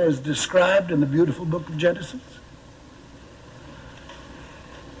 days as described in the beautiful book of Genesis?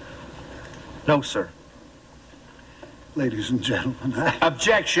 No, sir. Ladies and gentlemen,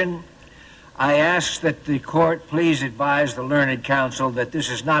 Objection. I ask that the court please advise the learned counsel that this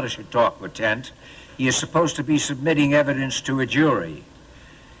is not a Chautauqua tent. He is supposed to be submitting evidence to a jury.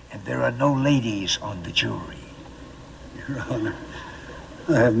 And there are no ladies on the jury. Your Honor,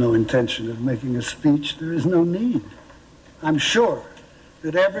 I have no intention of making a speech. There is no need. I'm sure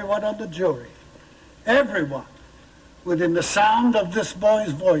that everyone on the jury, everyone within the sound of this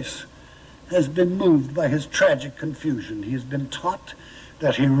boy's voice, has been moved by his tragic confusion. He has been taught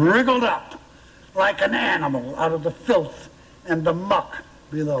that he wriggled up like an animal out of the filth and the muck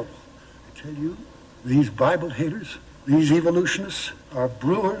below. I tell you, these Bible haters, these evolutionists are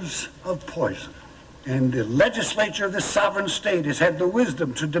brewers of poison. And the legislature of this sovereign state has had the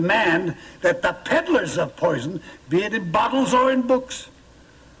wisdom to demand that the peddlers of poison, be it in bottles or in books,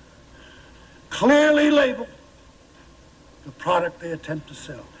 clearly label the product they attempt to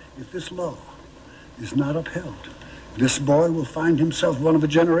sell. If this law is not upheld, this boy will find himself one of a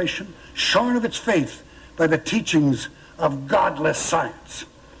generation shorn of its faith by the teachings of godless science.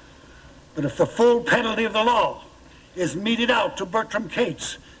 But if the full penalty of the law is meted out to Bertram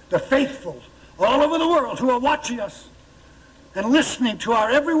Cates, the faithful all over the world who are watching us and listening to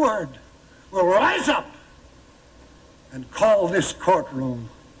our every word will rise up and call this courtroom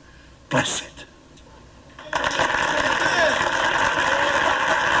blessed.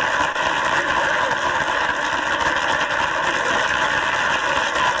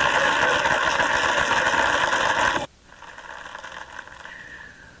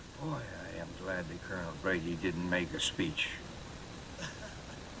 Brady didn't make a speech.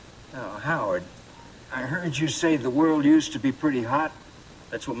 Now, Howard, I heard you say the world used to be pretty hot.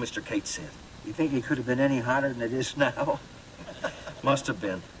 That's what Mr. Cates said. You think it could have been any hotter than it is now? Must have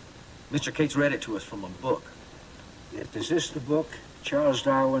been. Mr. Cates read it to us from a book. Is this the book, Charles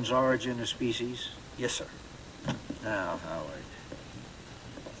Darwin's Origin of Species? Yes, sir. Now, Howard,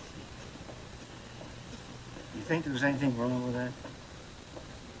 you think there was anything wrong with that?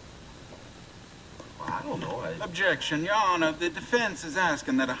 I don't know. Objection, Your Honor. The defense is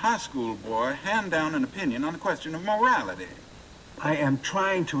asking that a high school boy hand down an opinion on a question of morality. I am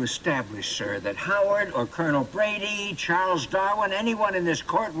trying to establish, sir, that Howard or Colonel Brady, Charles Darwin, anyone in this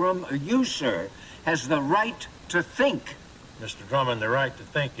courtroom, or you, sir, has the right to think. Mr. Drummond, the right to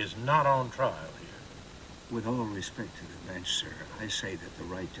think is not on trial here. With all respect to the bench, sir, I say that the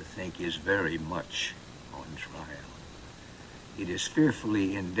right to think is very much on trial. It is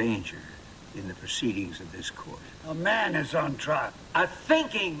fearfully in danger in the proceedings of this court. A man is on trial. A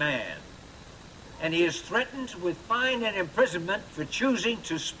thinking man. And he is threatened with fine and imprisonment for choosing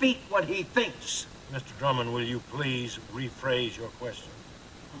to speak what he thinks. Mr. Drummond, will you please rephrase your question?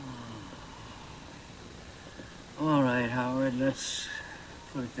 All right, Howard, let's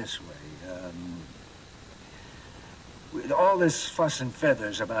put it this way. With all this fuss and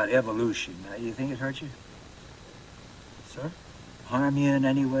feathers about evolution, you think it hurt you? Sir? Harm you in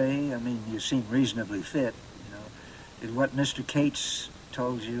any way? I mean, you seem reasonably fit, you know. Did what Mr. Cates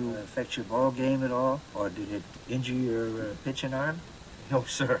told you affect your ball game at all? Or did it injure your pitching arm? No,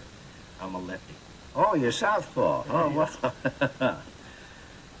 sir. I'm a lefty. Oh, you're southpaw. Oh, well.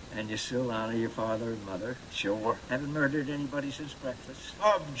 And you still honor your father and mother? Sure. Haven't murdered anybody since breakfast?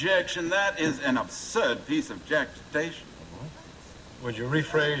 Objection. That is an absurd piece of jactitation. Would you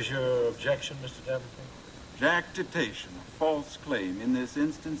rephrase your objection, Mr. Davenport? Jactitation, a false claim in this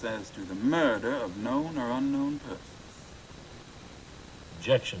instance as to the murder of known or unknown persons.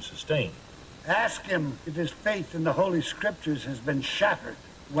 Objection sustained. Ask him if his faith in the Holy Scriptures has been shattered.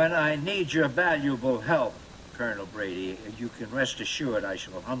 When I need your valuable help, Colonel Brady, you can rest assured I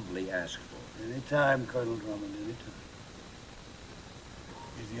shall humbly ask for it. Any time, Colonel Drummond, any time.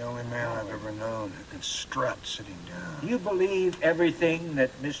 He's the only man I've ever known who can strut sitting down. You believe everything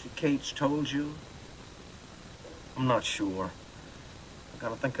that Mr. Cates told you? I'm not sure. I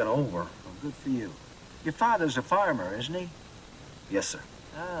gotta think it over. Well, good for you. Your father's a farmer, isn't he? Yes, sir.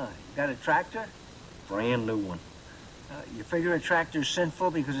 Ah, you got a tractor? Brand new one. You figure a tractor's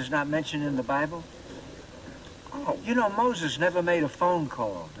sinful because it's not mentioned in the Bible? Oh, you know, Moses never made a phone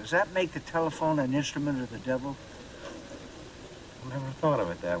call. Does that make the telephone an instrument of the devil? I never thought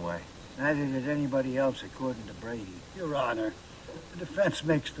of it that way. Neither did anybody else, according to Brady. Your Honor, the defense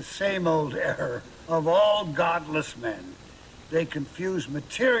makes the same old error of all godless men. They confuse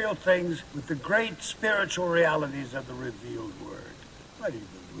material things with the great spiritual realities of the revealed word. Why do you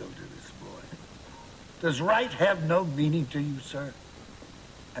bewilder this boy? Does right have no meaning to you, sir?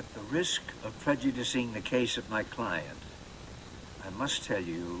 At the risk of prejudicing the case of my client, I must tell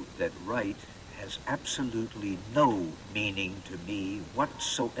you that right has absolutely no meaning to me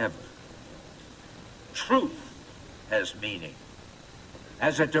whatsoever. Truth has meaning,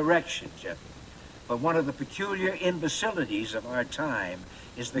 as a direction, gentlemen. But one of the peculiar imbecilities of our time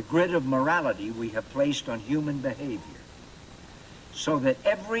is the grid of morality we have placed on human behavior, so that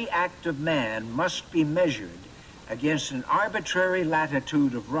every act of man must be measured against an arbitrary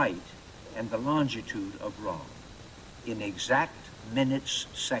latitude of right and the longitude of wrong, in exact minutes,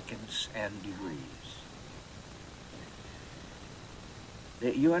 seconds, and degrees.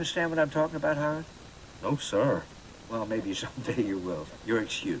 You understand what I'm talking about, Howard? No, sir. Well, maybe someday you will. Your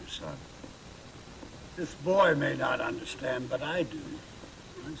excuse, son. This boy may not understand, but I do.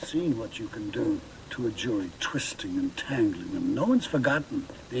 I've seen what you can do to a jury, twisting and tangling them. No one's forgotten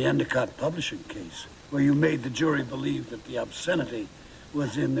the Endicott publishing case, where you made the jury believe that the obscenity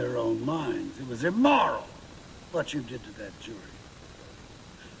was in their own minds. It was immoral what you did to that jury.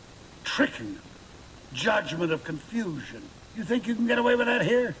 Tricking them. Judgment of confusion. You think you can get away with that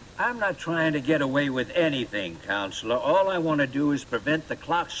here? I'm not trying to get away with anything, Counselor. All I want to do is prevent the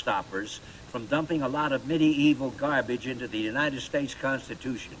clock stoppers from dumping a lot of medieval garbage into the United States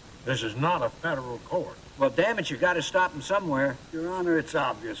Constitution. This is not a federal court. Well, damn it, you got to stop him somewhere. Your Honor, it's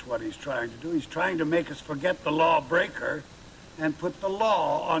obvious what he's trying to do. He's trying to make us forget the lawbreaker and put the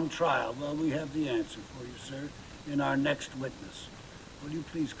law on trial. Well, we have the answer for you, sir, in our next witness. Will you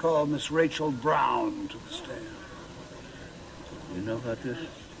please call Miss Rachel Brown to the stand? You know about this?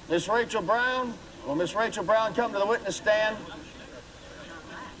 Miss Rachel Brown? Will Miss Rachel Brown come to the witness stand?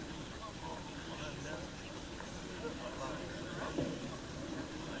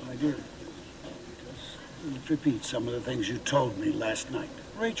 My dear, just repeat some of the things you told me last night.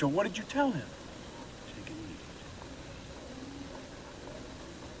 Rachel, what did you tell him? Take it easy.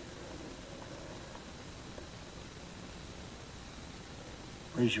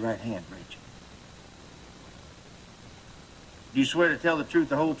 Raise your right hand, Rachel. Do you swear to tell the truth,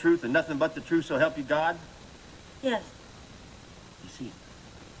 the whole truth, and nothing but the truth, so help you God? Yes. You see.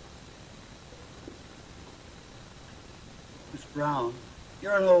 Miss Brown,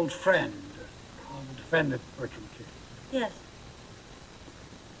 you're an old friend of the defendant, Bertram King. Yes.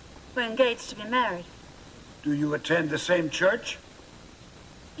 We're engaged to be married. Do you attend the same church?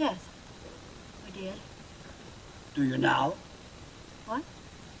 Yes. We did. Do you now What?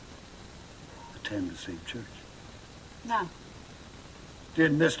 attend the same church? No.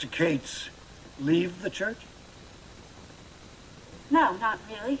 Did Mr. Cates leave the church? No, not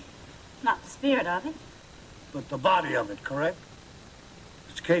really. Not the spirit of it. But the body of it, correct?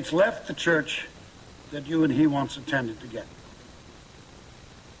 Mr. Cates left the church that you and he once attended together.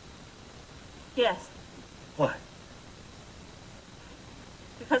 Yes. Why?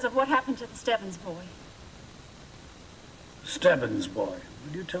 Because of what happened to the Stebbins boy. Stebbins boy.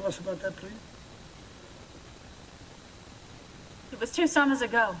 Would you tell us about that, please? It was 2 summers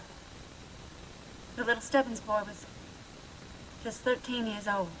ago. The little Stebbins boy was just 13 years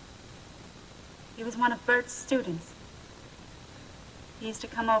old. He was one of Bert's students. He used to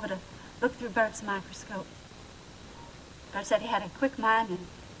come over to look through Bert's microscope. Bert said he had a quick mind and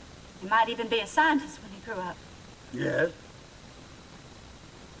he might even be a scientist when he grew up. Yes.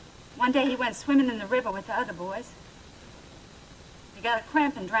 One day he went swimming in the river with the other boys. He got a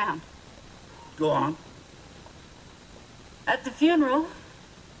cramp and drowned. Go on. At the funeral,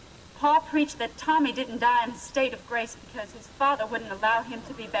 Pa preached that Tommy didn't die in a state of grace because his father wouldn't allow him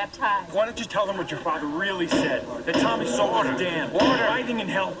to be baptized. Why don't you tell them what your father really said? That Tommy's soul was damned, writhing in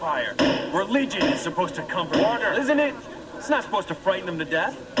hellfire. Religion is supposed to comfort, isn't it? It's not supposed to frighten them to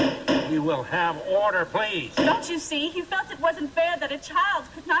death. We will have order, please. Don't you see? He felt it wasn't fair that a child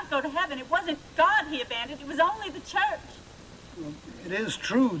could not go to heaven. It wasn't God he abandoned. It was only the church. Well, it is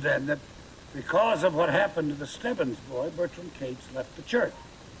true, then, that because of what happened to the Stebbins boy, Bertram Cates left the church.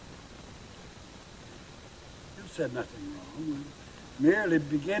 You've said nothing wrong. We're merely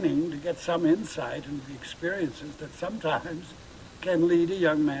beginning to get some insight into the experiences that sometimes can lead a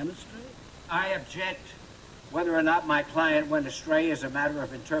young man astray. I object. Whether or not my client went astray is a matter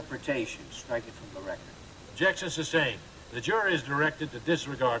of interpretation. Strike it from the record. Objection sustained. The jury is directed to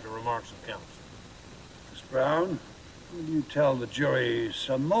disregard the remarks of counsel. Miss Brown, will you tell the jury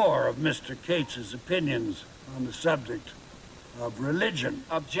some more of Mr. Cates's opinions on the subject of religion?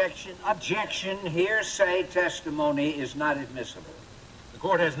 Objection. Objection. Hearsay testimony is not admissible. The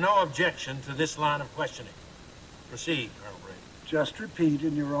court has no objection to this line of questioning. Proceed, Colonel Brady. Just repeat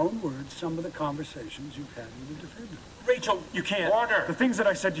in your own words some of the conversations you've had with the defendant. Rachel, you can't. Order. The things that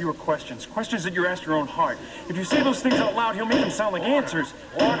I said to you are questions. Questions that you asked your own heart. If you say those things out loud, he'll make them sound like answers.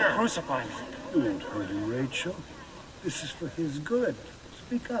 Order. Crucify me. You won't hurt him, Rachel. This is for his good.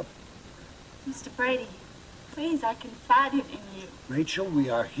 Speak up. Mr. Brady, please, I confided in you. Rachel, we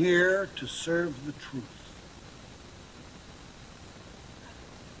are here to serve the truth.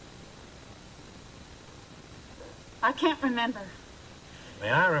 I can't remember.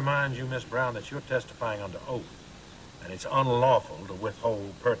 May I remind you, Miss Brown, that you're testifying under oath, and it's unlawful to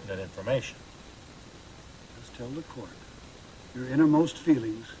withhold pertinent information. Just tell the court your innermost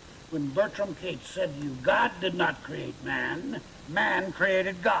feelings. When Bertram Cates said to you, God did not create man, man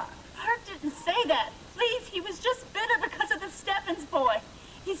created God. Bert didn't say that. Please, he was just bitter because of the Stebbins boy.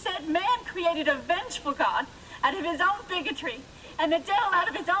 He said man created a vengeful God out of his own bigotry and the devil out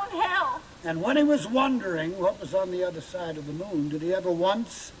of his own hell. And when he was wondering what was on the other side of the moon, did he ever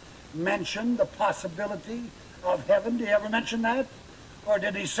once mention the possibility of heaven? Did he ever mention that? Or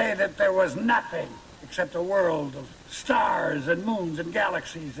did he say that there was nothing except a world of stars and moons and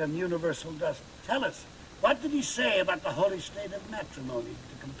galaxies and universal dust? Tell us, what did he say about the holy state of matrimony?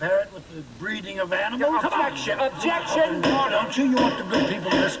 To compare it with the breeding of animals? Objection! Objection! Don't you? You want the good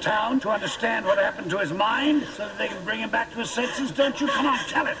people of this town to understand what happened to his mind so that they can bring him back to his senses? Don't you? Come on,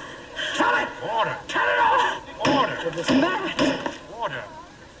 tell it! Tell it! Order! Tell it all! Order! To this man! Order!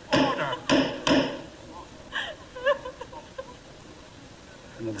 Order!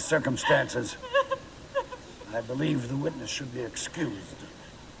 Under the circumstances, I believe the witness should be excused.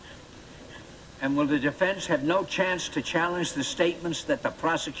 And will the defense have no chance to challenge the statements that the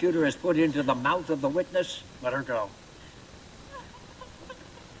prosecutor has put into the mouth of the witness? Let her go.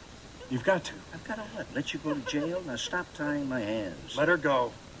 You've got to. I've got to what? Let you go to jail? Now stop tying my hands. Let her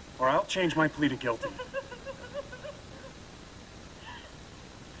go, or I'll change my plea to guilty.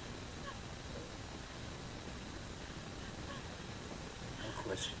 No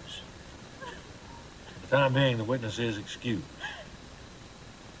questions. For the time being, the witness is excused.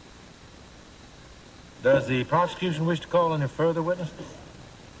 Does the prosecution wish to call any further witnesses?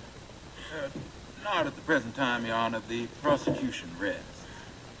 Not at the present time, Your Honor. The prosecution rests.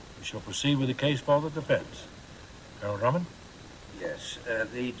 We shall proceed with the case for the defense. Colonel Drummond? Yes.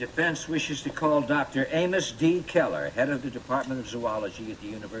 The defense wishes to call Dr. Amos D. Keller, head of the Department of Zoology at the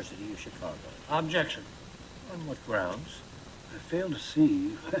University of Chicago. Objection. On what grounds? I fail to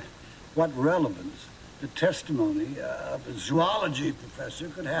see what relevance the testimony of a zoology professor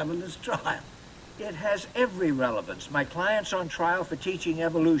could have in this trial. It has every relevance. My client's on trial for teaching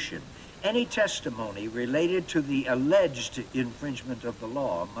evolution. Any testimony related to the alleged infringement of the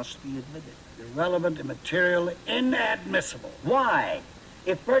law must be admitted. Irrelevant, immaterial, inadmissible. Why?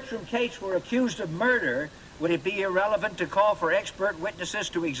 If Bertram Cates were accused of murder, would it be irrelevant to call for expert witnesses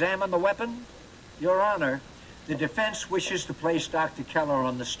to examine the weapon? Your Honor, the defense wishes to place Dr. Keller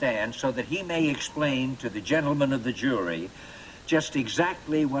on the stand so that he may explain to the gentlemen of the jury just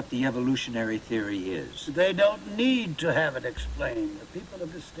exactly what the evolutionary theory is. They don't need to have it explained. The people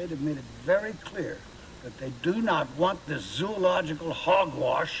of this state have made it very clear that they do not want this zoological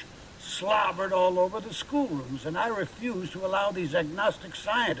hogwash slobbered all over the schoolrooms, and I refuse to allow these agnostic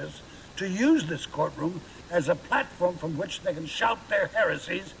scientists to use this courtroom as a platform from which they can shout their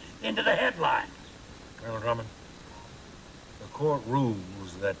heresies into the headlines. Colonel Drummond, the court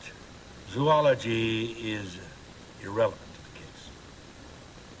rules that zoology is irrelevant.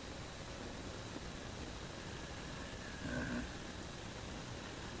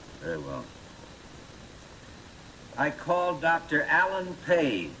 Very well. I call Dr. Allen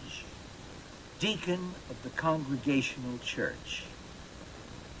Page, deacon of the Congregational Church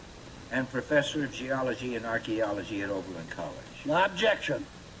and professor of geology and archaeology at Oberlin College. Objection.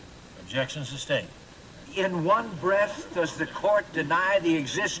 Objection sustained. In one breath, does the court deny the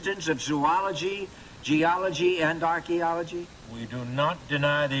existence of zoology, geology, and archaeology? We do not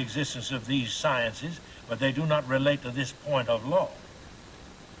deny the existence of these sciences, but they do not relate to this point of law.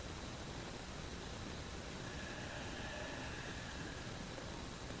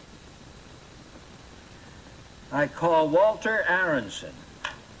 I call Walter Aronson,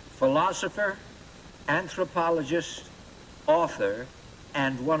 philosopher, anthropologist, author,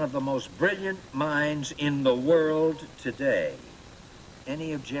 and one of the most brilliant minds in the world today.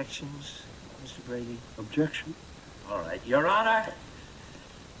 Any objections, Mr. Brady? Objection. All right. Your Honor,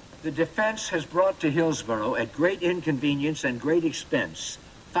 the defense has brought to Hillsborough at great inconvenience and great expense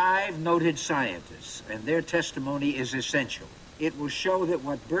 5 noted scientists, and their testimony is essential. It will show that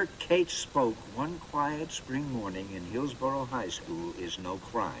what Bert Cates spoke one quiet spring morning in Hillsborough High School is no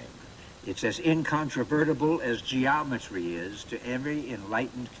crime. It's as incontrovertible as geometry is to every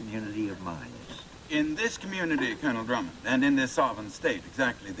enlightened community of minds. In this community, Colonel Drummond, and in this sovereign state,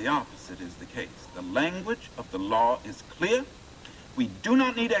 exactly the opposite is the case. The language of the law is clear. We do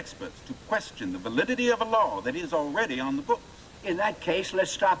not need experts to question the validity of a law that is already on the books. In that case,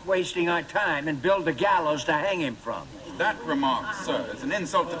 let's stop wasting our time and build a gallows to hang him from. That remark, sir, is an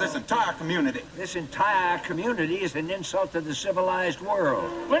insult to this entire community. This entire community is an insult to the civilized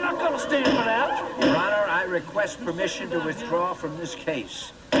world. We're not going to stand for that. Your Honor, I request permission to withdraw from this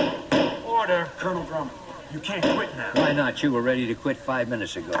case. Order, Colonel Drummond. You can't quit now. Why not? You were ready to quit 5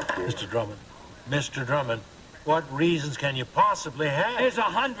 minutes ago, kid. Mr. Drummond, what reasons can you possibly have? There's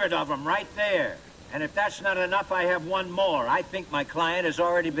 100 of them right there. And if that's not enough, I have one more. I think my client has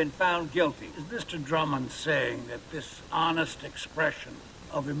already been found guilty. Is Mr. Drummond saying that this honest expression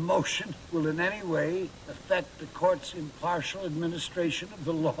of emotion will in any way affect the court's impartial administration of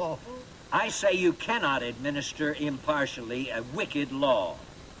the law? I say you cannot administer impartially a wicked law.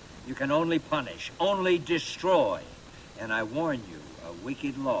 You can only punish, only destroy. And I warn you, a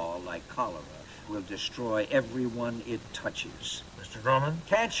wicked law like cholera will destroy everyone it touches. Mr. Drummond?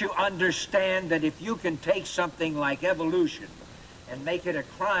 Can't you understand that if you can take something like evolution and make it a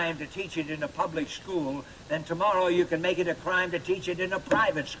crime to teach it in a public school, then tomorrow you can make it a crime to teach it in a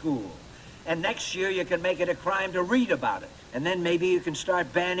private school. And next year you can make it a crime to read about it. And then maybe you can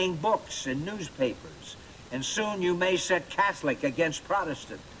start banning books and newspapers. And soon you may set Catholic against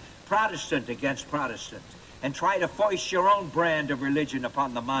Protestant, Protestant against Protestant, and try to foist your own brand of religion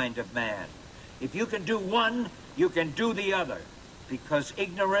upon the mind of man. If you can do one, you can do the other, because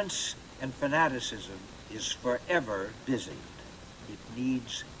ignorance and fanaticism is forever busy. It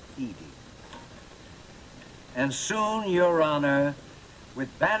needs feeding. And soon, Your Honor,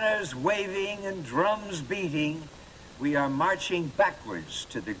 with banners waving and drums beating, we are marching backwards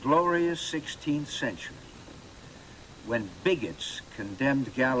to the glorious 16th century, when bigots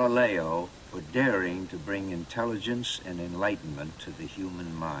condemned Galileo for daring to bring intelligence and enlightenment to the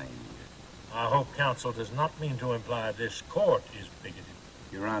human mind. I hope counsel does not mean to imply this court is bigoted.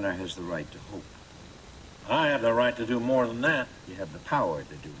 Your Honor has the right to hope. I have the right to do more than that. You have the power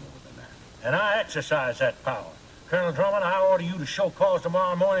to do more than that. And I exercise that power. Colonel Drummond, I order you to show cause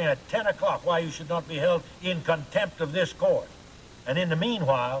tomorrow morning at 10 o'clock why you should not be held in contempt of this court. And in the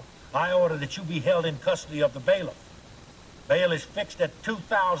meanwhile, I order that you be held in custody of the bailiff. Bail is fixed at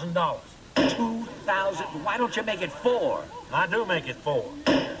 $2,000. $2,000? Why don't you make it $4,000? I do make it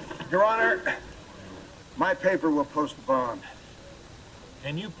 $4,000. Your Honor, my paper will post the bond.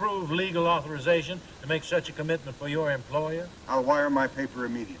 Can you prove legal authorization to make such a commitment for your employer? I'll wire my paper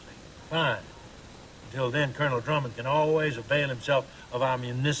immediately. Fine. Until then, Colonel Drummond can always avail himself of our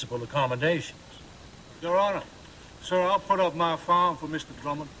municipal accommodations. Your Honor, sir, I'll put up my farm for Mr.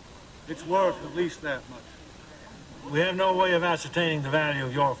 Drummond. It's worth at least that much. We have no way of ascertaining the value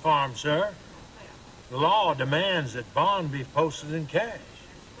of your farm, sir. The law demands that bond be posted in cash.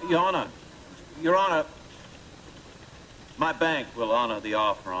 Your Honor, my bank will honor the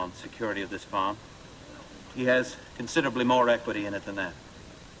offer on security of this farm. He has considerably more equity in it than that.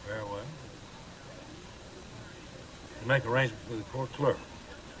 Very well. We'll make arrangements with the court clerk.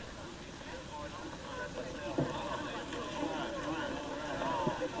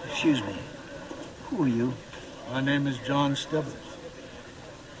 Excuse me. Who are you? My name is John Stebbins.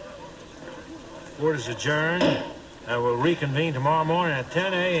 Court is adjourned, and we'll reconvene tomorrow morning at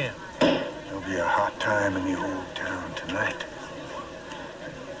 10 a.m. There'll be a hot time in the old town tonight.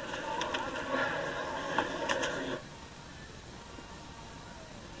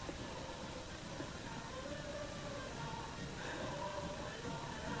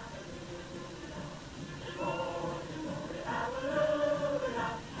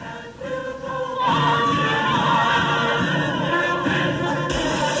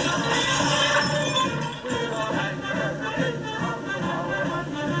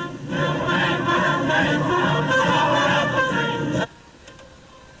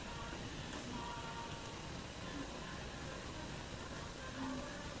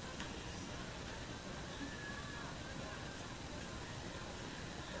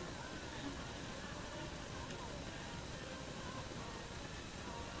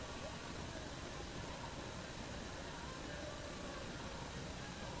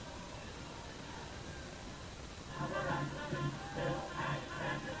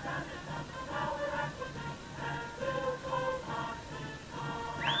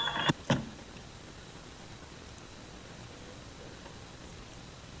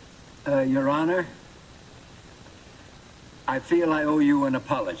 Your Honor, I feel I owe you an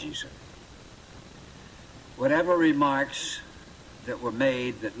apology, sir. Whatever remarks that were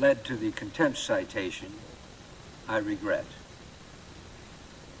made that led to the contempt citation, I regret.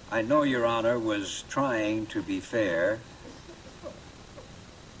 I know Your Honor was trying to be fair.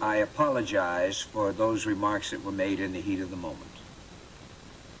 I apologize for those remarks that were made in the heat of the moment.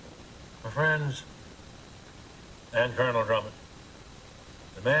 My friends, and Colonel Drummond,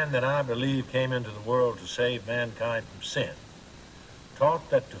 the man that I believe came into the world to save mankind from sin, taught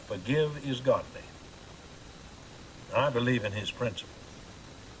that to forgive is godly. I believe in his principles.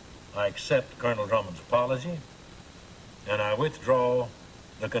 I accept Colonel Drummond's apology, and I withdraw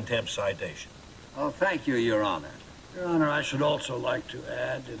the contempt citation. Oh, thank you, Your Honor. Your Honor, I should also like to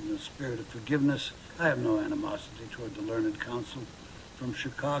add, in the spirit of forgiveness, I have no animosity toward the learned counsel from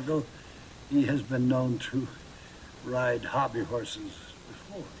Chicago. He has been known to ride hobby horses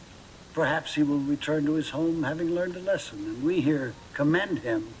before. Perhaps he will return to his home having learned a lesson, and we here commend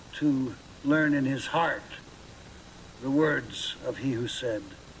him to learn in his heart the words of he who said,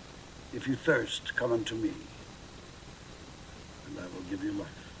 "If you thirst, come unto me, and I will give you life."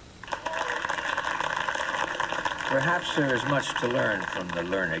 Perhaps there is much to learn from the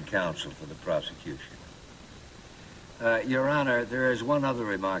learned counsel for the prosecution. Your Honor, there is one other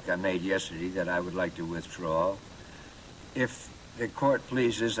remark I made yesterday that I would like to withdraw. If the court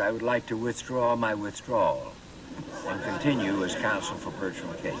pleases, I would like to withdraw my withdrawal and continue as counsel for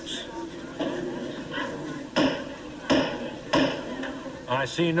Bertram Cates. I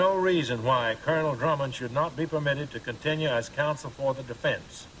see no reason why Colonel Drummond should not be permitted to continue as counsel for the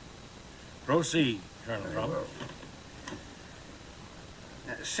defense. Proceed, Colonel Drummond.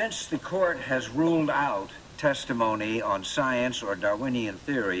 Since the court has ruled out testimony on science or Darwinian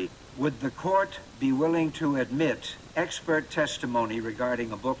theory, would the court be willing to admit expert testimony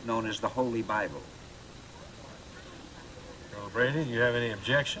regarding a book known as the Holy Bible? Colonel Brady, do you have any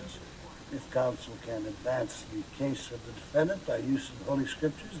objections? If counsel can advance the case of the defendant by use of the Holy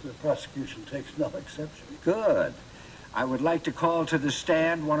Scriptures, the prosecution takes no exception. Good. I would like to call to the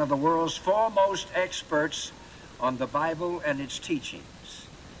stand one of the world's foremost experts on the Bible and its teachings,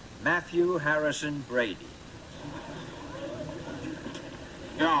 Matthew Harrison Brady.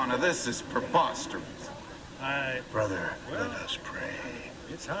 Your Honor, this is preposterous. Brother, let us pray.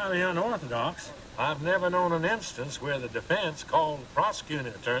 It's highly unorthodox. I've never known an instance where the defense called the prosecuting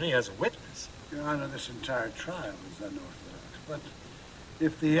attorney as a witness. Your Honor, this entire trial is unorthodox, but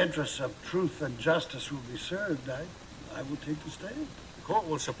if the interests of truth and justice will be served, I will take the stand. The court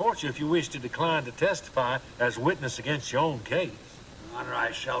will support you if you wish to decline to testify as witness against your own case. Your Honor,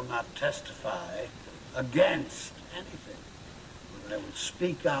 I shall not testify against anything, but I will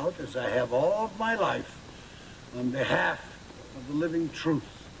speak out, as I have all of my life, on behalf of the living truth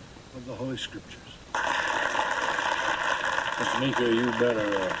of the Holy Scriptures. Mr. Meeker, you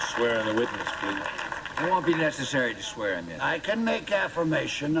better swear in the witness, please. It won't be necessary to swear him in. I can make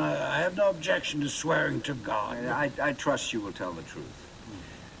affirmation. I have no objection to swearing to God. I trust you will tell the truth.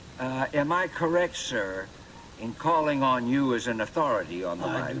 Am I correct, sir, in calling on you as an authority on the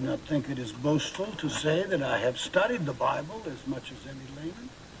Bible? I do not think it is boastful to say that I have studied the Bible as much as any layman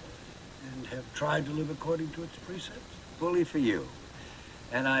and have tried to live according to its precepts. Bully for you.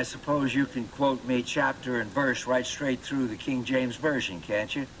 And I suppose you can quote me chapter and verse right straight through the King James Version,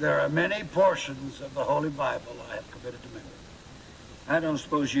 can't you? There are many portions of the Holy Bible I have committed to memory. I don't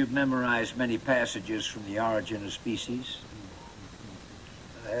suppose you've memorized many passages from the Origin of Species?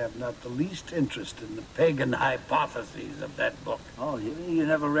 I have not the least interest in the pagan hypotheses of that book. Oh, you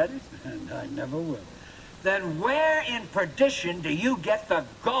never read it? And I never will. Then where in perdition do you get the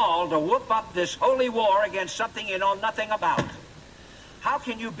gall to whoop up this holy war against something you know nothing about? How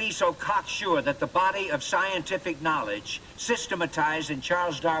can you be so cocksure that the body of scientific knowledge systematized in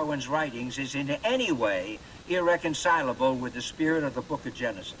Charles Darwin's writings is in any way irreconcilable with the spirit of the book of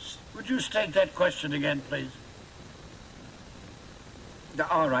Genesis? Would you state that question again, please?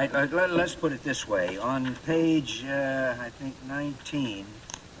 All right, let's put it this way. On page, I think, 19,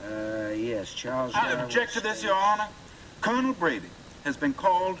 yes, Charles Darwin... I object to this, Your Honor. Colonel Brady has been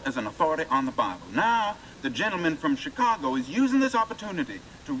called as an authority on the Bible. Now, the gentleman from Chicago is using this opportunity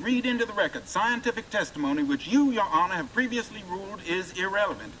to read into the record scientific testimony which you, Your Honor, have previously ruled is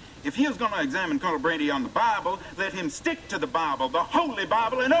irrelevant. If he is going to examine Colonel Brady on the Bible, let him stick to the Bible, the Holy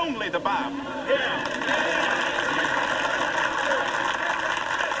Bible, and only the Bible.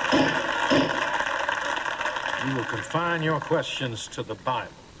 You will confine your questions to the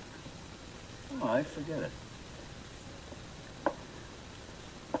Bible. All right, forget it.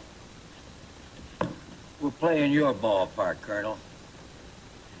 We'll play in your ballpark, Colonel.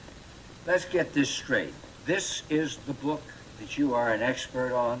 Let's get this straight. This is the book that you are an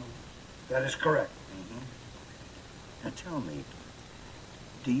expert on? That is correct. Mm-hmm. Now tell me,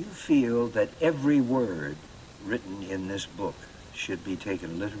 do you feel that every word written in this book should be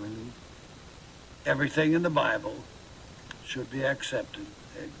taken literally? Everything in the Bible should be accepted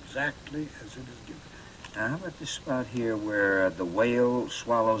exactly as it is given. Now, how about this spot here where the whale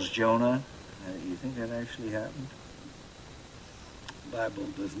swallows Jonah? You think that actually happened? The Bible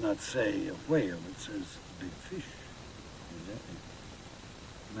does not say a whale, it says a big fish. Exactly.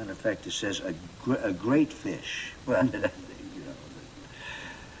 Matter of fact, it says a great fish. Well, you know,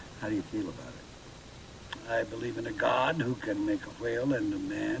 how do you feel about it? I believe in a God who can make a whale and a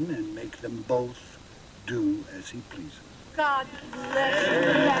man and make them both do as he pleases. God bless you,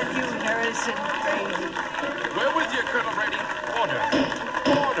 Matthew Harrison Brady. We're with you, Colonel Brady. Order.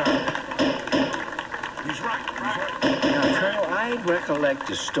 Order. recollect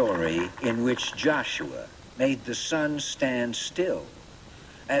a story in which Joshua made the sun stand still.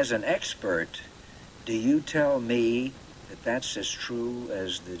 As an expert, do you tell me that that's as true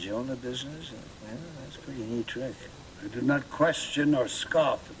as the Jonah business? Well, that's a pretty neat trick. I do not question or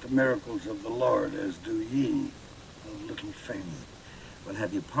scoff at the miracles of the Lord, as do ye, of little faith. Well,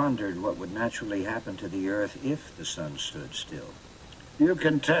 have you pondered what would naturally happen to the earth if the sun stood still? You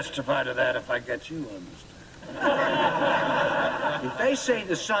can testify to that if I get you understand. If they say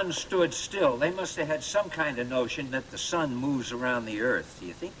the sun stood still, they must have had some kind of notion that the sun moves around the earth. Do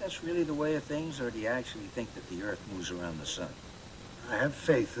you think that's really the way of things, or do you actually think that the earth moves around the sun? I have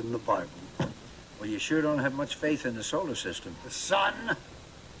faith in the Bible. Well, you sure don't have much faith in the solar system. The sun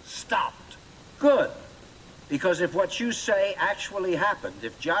stopped. Good. Because if what you say actually happened,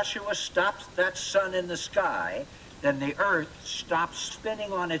 if Joshua stopped that sun in the sky, then the earth stopped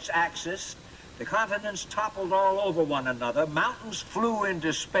spinning on its axis, the continents toppled all over one another, mountains flew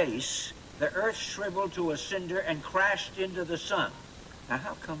into space, the earth shriveled to a cinder and crashed into the sun. Now,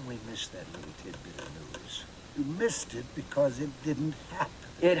 how come we missed that little tidbit of news? You missed it because it didn't happen.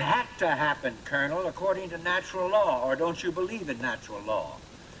 It had to happen, Colonel, according to natural law, or don't you believe in natural law?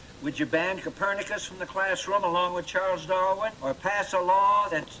 Would you ban Copernicus from the classroom along with Charles Darwin? Or pass a law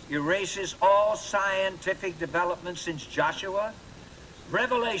that erases all scientific development since Joshua?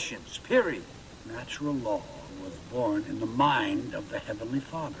 Revelations, period. Natural law was born in the mind of the Heavenly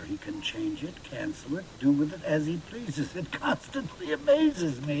Father. He can change it, cancel it, do with it as he pleases. It constantly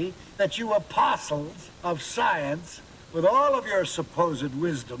amazes me that you apostles of science, with all of your supposed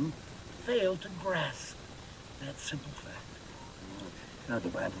wisdom, fail to grasp that simple fact. Not the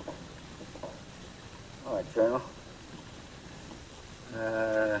Bible. All right, Colonel.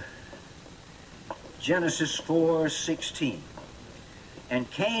 Genesis 4:16. And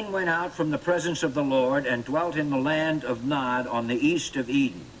Cain went out from the presence of the Lord and dwelt in the land of Nod on the east of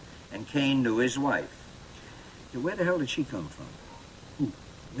Eden. And Cain knew his wife. Where the hell did she come from? Who?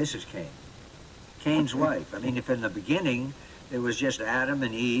 Mrs. Cain. Cain's wife. I mean, if in the beginning there was just Adam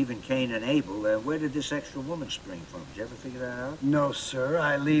and Eve and Cain and Abel, where did this extra woman spring from? Did you ever figure that out? No, sir.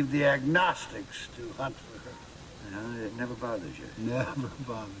 I leave the agnostics to hunt for her. It never bothers you? Never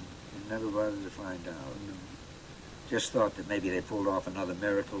bothered. You never bothered to find out? No. Just thought that maybe they pulled off another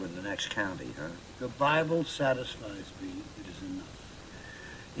miracle in the next county, huh? The Bible satisfies me. It is enough.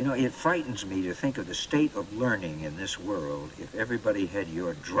 You know, it frightens me to think of the state of learning in this world if everybody had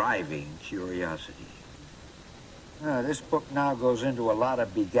your driving curiosity. This book now goes into a lot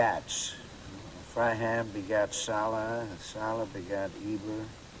of begats. Fraham begat Salah, Salah begat Eber,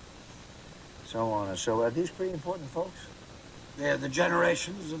 so on and so on. Are these pretty important folks? They're the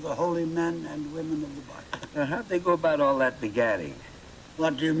generations of the holy men and women of the Bible. Now, how'd they go about all that begatting?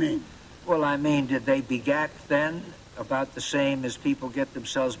 What do you mean? Well, I mean, did they begat then about the same as people get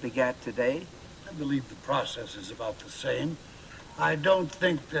themselves begat today? I believe the process is about the same. I don't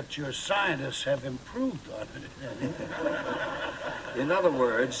think that your scientists have improved on it. In other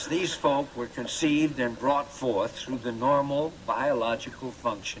words, these folk were conceived and brought forth through the normal biological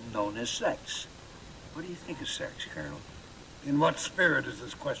function known as sex. What do you think of sex, Colonel? In what spirit is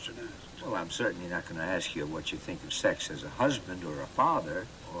this question asked? Well, I'm certainly not going to ask you what you think of sex as a husband or a father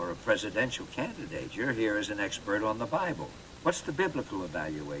or a presidential candidate. You're here as an expert on the Bible. What's the biblical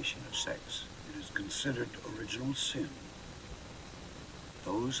evaluation of sex? It is considered original sin.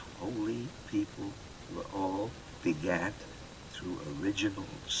 Those holy people were all begat through original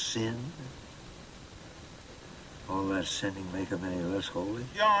sin? All that sinning make them any less holy?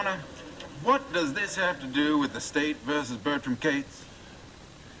 Your Honor, what does this have to do with the state versus Bertram Cates?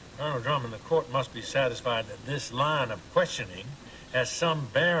 Colonel Drummond, the court must be satisfied that this line of questioning has some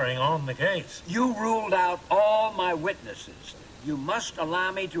bearing on the case. You ruled out all my witnesses. You must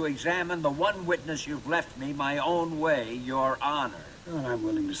allow me to examine the one witness you've left me my own way, Your Honor. And I'm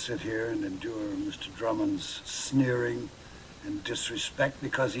willing to sit here and endure Mr. Drummond's sneering and disrespect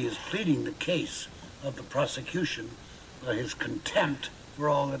because he is pleading the case of the prosecution by his contempt for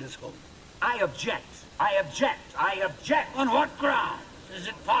all that is holy. I object. I object. I object. On what ground? Is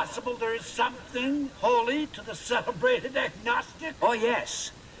it possible there is something holy to the celebrated agnostic? Oh,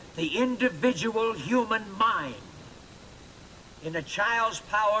 yes. The individual human mind. In a child's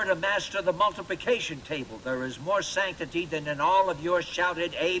power to master the multiplication table, there is more sanctity than in all of your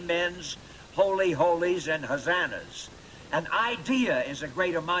shouted amens, holy holies, and hosannas. An idea is a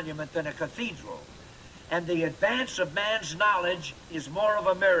greater monument than a cathedral. And the advance of man's knowledge is more of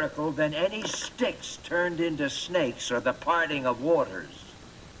a miracle than any sticks turned into snakes or the parting of waters.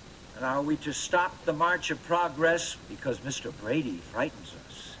 And are we to stop the march of progress because Mr. Brady frightens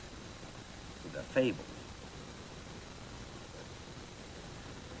us with a fable?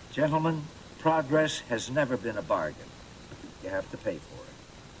 Gentlemen, progress has never been a bargain. You have to pay for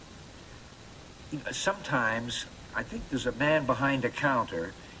it. You know, sometimes, I think there's a man behind a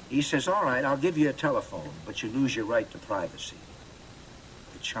counter. He says, all right, I'll give you a telephone, but you lose your right to privacy.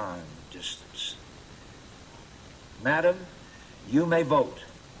 The charm of distance. Madam, you may vote,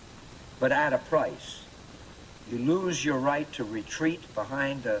 but at a price. You lose your right to retreat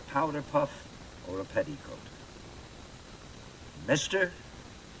behind a powder puff or a petticoat. Mister,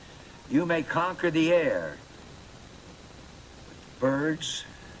 you may conquer the air, but birds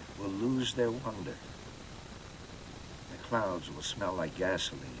will lose their wonder. The clouds will smell like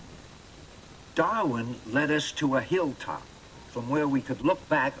gasoline. Darwin led us to a hilltop from where we could look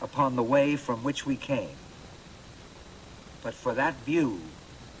back upon the way from which we came. But for that view,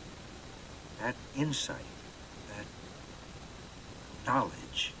 that insight, that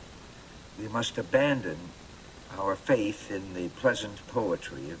knowledge, we must abandon our faith in the pleasant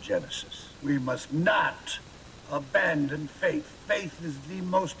poetry of Genesis. We must not abandon faith. Faith is the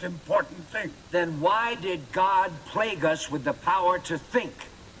most important thing. Then why did God plague us with the power to think?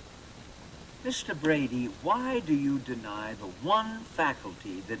 Mr. Brady, why do you deny the one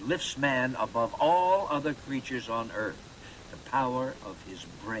faculty that lifts man above all other creatures on earth? The power of his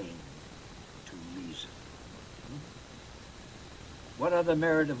brain to reason. What other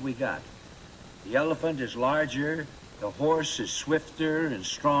merit have we got? The elephant is larger, the horse is swifter and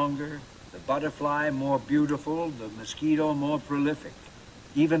stronger, the butterfly more beautiful, the mosquito more prolific.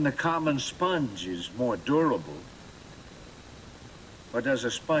 Even the common sponge is more durable. Or does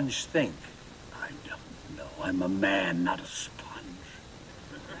a sponge think? I don't know. I'm a man, not a sponge.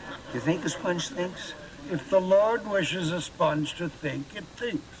 You think a sponge thinks? If the Lord wishes a sponge to think, it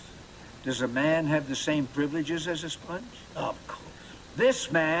thinks. Does a man have the same privileges as a sponge? Of course.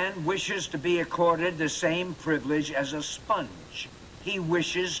 This man wishes to be accorded the same privilege as a sponge. He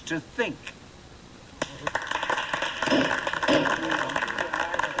wishes to think.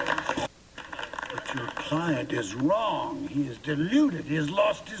 But your client is wrong. He is deluded. He has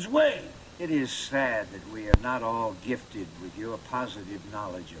lost his way. It is sad that we are not all gifted with your positive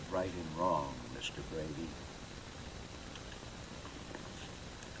knowledge of right and wrong, Mr. Brady.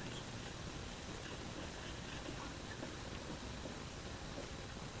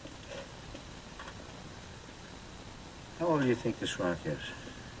 How old do you think this rock is?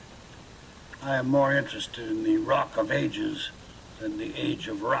 I am more interested in the Rock of Ages than the Age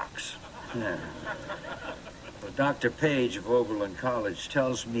of Rocks. Yeah. Well, Dr. Page of Oberlin College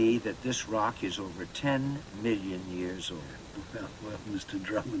tells me that this rock is over 10 million years old. Well, Mr.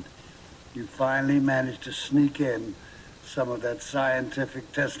 Drummond, you finally managed to sneak in some of that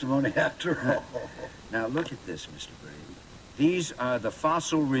scientific testimony after all. Now, look at this, Mr. Brady. These are the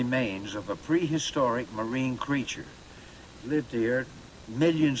fossil remains of a prehistoric marine creature. Lived here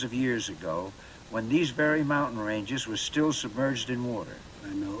millions of years ago when these very mountain ranges were still submerged in water.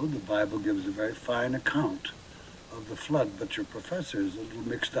 I know the Bible gives a very fine account of the flood, but your professor is a little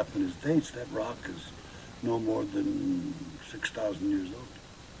mixed up in his dates. That rock is no more than 6,000 years old.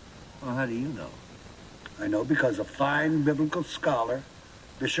 Well, how do you know? I know because a fine biblical scholar,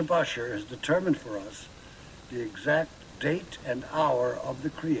 Bishop Usher, has determined for us the exact date and hour of the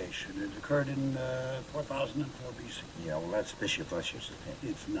creation. It occurred in 4004 BC. Yeah, well, that's Bishop Usher's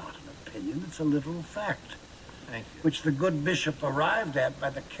opinion. It's not an opinion, it's a literal fact. Thank you. Which the good bishop arrived at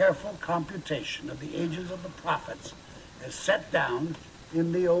by the careful computation of the ages of the prophets as set down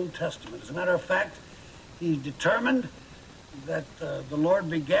in the Old Testament. As a matter of fact, he determined that the Lord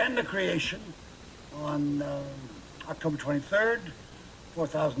began the creation on October 23rd,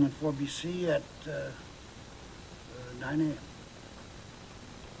 4004 BC at 9 a.m.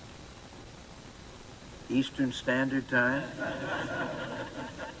 Eastern Standard Time?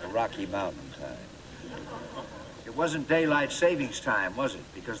 The Rocky Mountain Time. It wasn't daylight savings time, was it?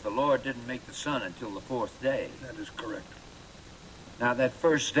 Because the Lord didn't make the sun until the fourth day. That is correct. Now, that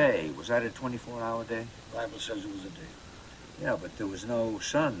first day, was that a 24-hour day? The Bible says it was a day. Yeah, but there was no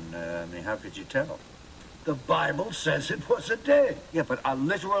sun. I mean, how could you tell? The Bible says it was a day. Yeah, but a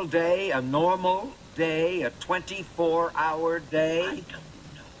literal day, a normal day, a 24-hour day? I don't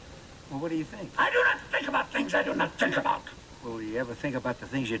know. Well, what do you think? I do not think about things I do not think about. Well, do you ever think about the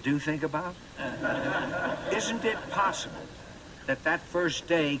things you do think about? Isn't it possible that that first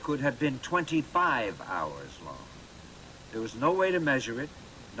day could have been 25 hours long? There was no way to measure it,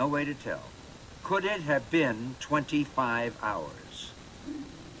 no way to tell. Could it have been 25 hours?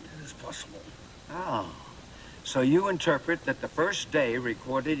 It is possible. Oh. So you interpret that the first day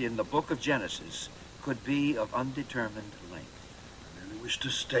recorded in the book of Genesis could be of undetermined length. I merely wish to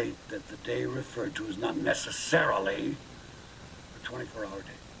state that the day referred to is not necessarily a 24-hour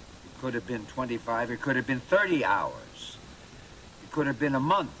day. could have been 25, it could have been 30 hours. It could have been a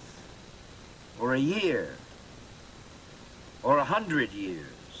month, or a year, or 100 years,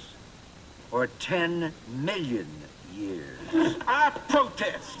 or 10 million years. I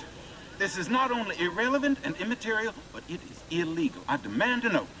protest. This is not only irrelevant and immaterial, but it is illegal. I demand to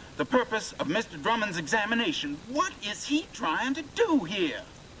know the purpose of Mr. Drummond's examination. What is he trying to do here?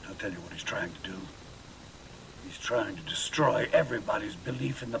 I'll tell you what he's trying to do. He's trying to destroy everybody's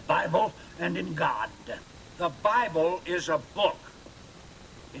belief in the Bible and in God. The Bible is a book.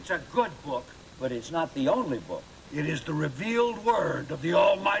 It's a good book, but it's not the only book. It is the revealed word of the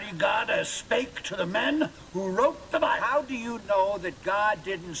Almighty God as spake to the men who wrote the Bible. How do you know that God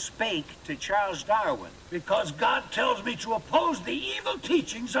didn't spake to Charles Darwin? Because God tells me to oppose the evil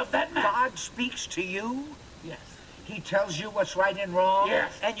teachings of that man. God speaks to you? Yes. He tells you what's right and wrong?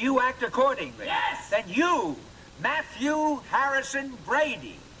 Yes. And you act accordingly? Yes. Then you, Matthew Harrison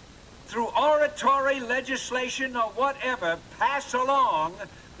Brady, through oratory, legislation, or whatever, pass along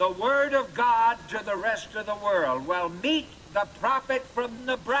the word of God to the rest of the world. Well, meet the prophet from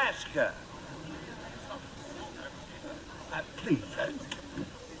Nebraska. Please.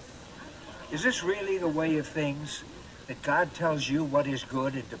 Is this really the way of things? That God tells you what is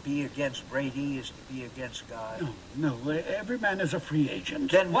good, and to be against Brady is to be against God? No, every man is a free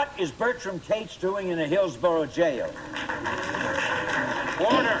agent. Then what is Bertram Cates doing in a Hillsborough jail?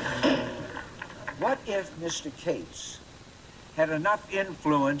 Order! What if Mr. Cates had enough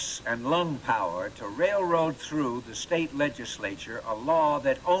influence and lung power to railroad through the state legislature a law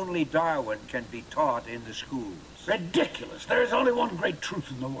that only Darwin can be taught in the schools? Ridiculous. There is only one great truth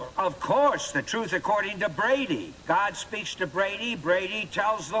in the world. Of course, the truth according to Brady. God speaks to Brady, Brady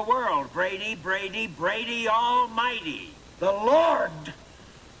tells the world. Brady, Brady, Brady Almighty. The Lord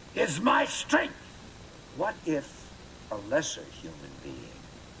is my strength. What if a lesser human being,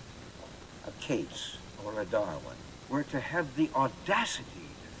 a Cates or a Darwin, were to have the audacity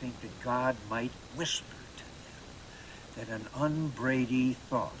to think that God might whisper to them that an un-Brady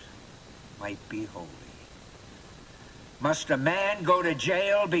thought might be holy? Must a man go to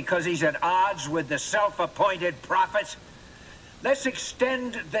jail because he's at odds with the self-appointed prophet? Let's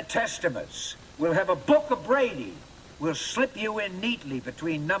extend the testaments. We'll have a book of Brady. We'll slip you in neatly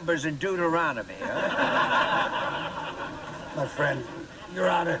between Numbers and Deuteronomy, huh? My friend, Your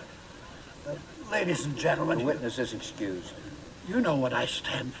Honor, ladies and gentlemen. The witness is excused. You know what I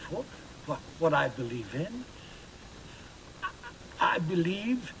stand for, what I believe in. I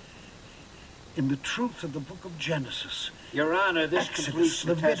believe in the truth of the book of Genesis. Your Honor, this completes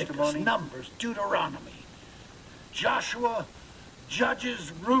the Leviticus, testimony. Numbers, Deuteronomy, Joshua,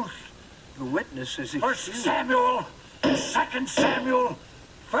 Judges, Ruth. The witness is excused. 1 Samuel, 2 Samuel,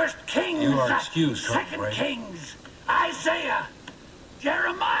 1 Kings. You are excused, Colonel 2 Brady. Kings, Isaiah,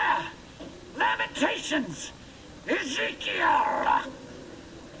 Jeremiah, Lamentations, Ezekiel.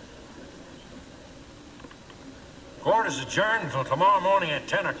 Court is adjourned until tomorrow morning at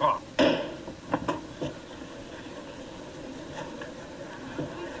 10 o'clock.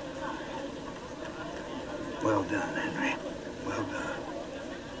 Well done, Henry. Well done.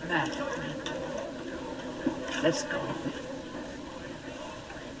 Matt, let's go.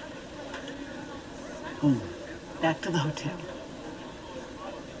 Home. Back to the hotel.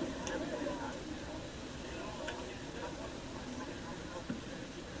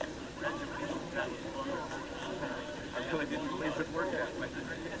 I really didn't believe it worked out.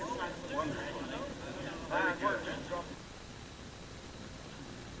 Wonderful. It worked.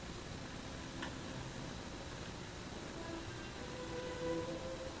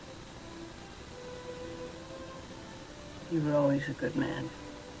 You were always a good man.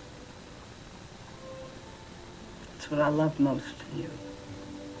 That's what I loved most in you.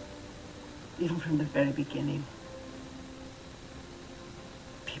 Even from the very beginning.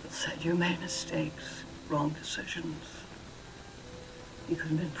 People said you made mistakes, wrong decisions. You could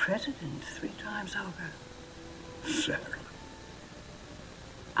have been president 3 times over. Sarah.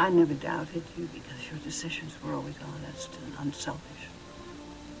 I never doubted you because your decisions were always honest and unselfish.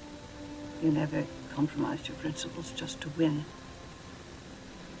 You never compromised your principles just to win.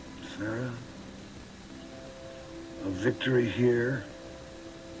 Sarah, a victory here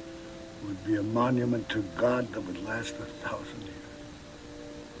would be a monument to God that would last 1,000 years.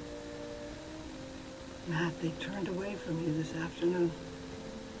 Matt, they turned away from you this afternoon.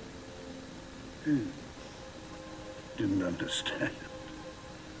 Didn't understand.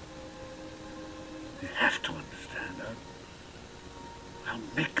 They have to understand. I'll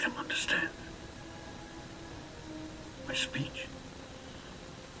make them understand. My speech.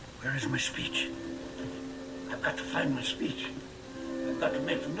 Where is my speech? I've got to find my speech. got to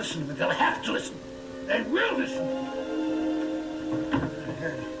make them listen. They'll have to listen. They will listen.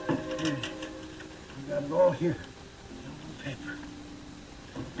 Here. We got it all here. On paper.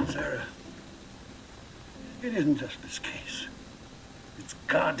 Sarah, it isn't just this case. It's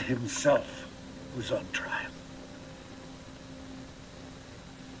God himself who's on trial.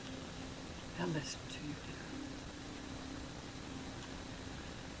 I'll listen to you,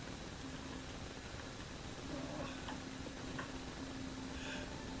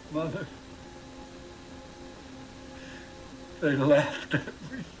 dear. Mother, they laughed at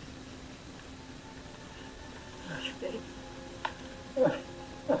me.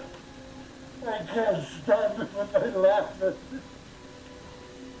 I can't stand it when they laugh at me.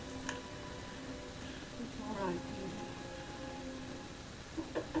 It's all right,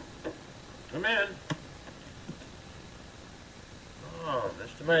 baby. Come in. Oh,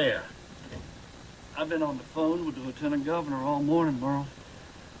 Mr. Mayor. I've been on the phone with the Lieutenant Governor all morning, Merle.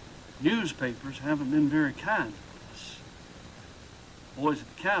 Newspapers haven't been very kind to us. Boys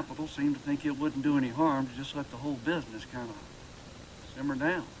at the Capitol seem to think it wouldn't do any harm to just let the whole business kind of simmer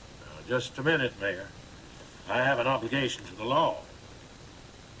down. Now, just a minute, Mayor. I have an obligation to the law.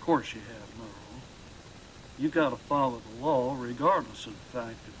 Of course you have, Merle. You got to follow the law regardless of the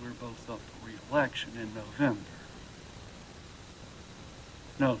fact that we're both up for re-election in November.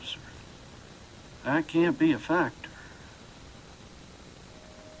 No, sir. That can't be a factor.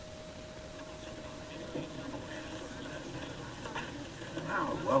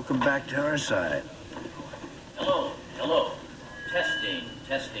 Now, welcome back to our side. Hello, hello. Testing,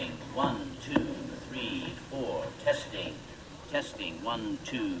 testing. 1, 2, 3, 4. Testing, testing. 1,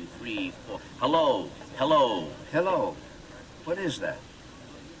 2, 3, 4. Hello, hello. Hello. What is that?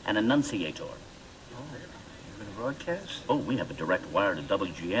 An enunciator. Oh, you gonna broadcast? Oh, we have a direct wire to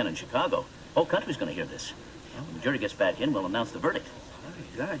WGN in Chicago. Whole country's going to hear this. When the jury gets back in, we'll announce the verdict.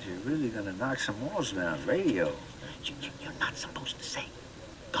 My God, you're really gonna knock some walls down. Radio. You're not supposed to say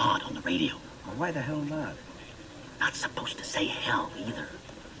God on the radio. Well, why the hell not? Not supposed to say hell either.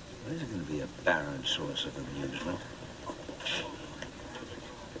 Well, this is gonna be a barren source of amusement.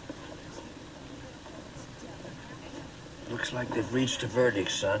 Looks like they've reached a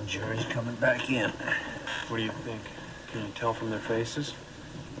verdict, son. Jury's coming back in. What do you think? Can you tell from their faces?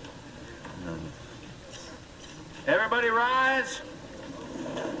 None. Everybody rise.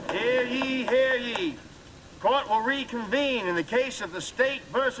 Hear ye, hear ye. Court will reconvene in the case of the state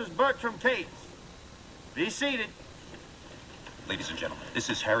versus Bertram Cates. Be seated. Ladies and gentlemen, this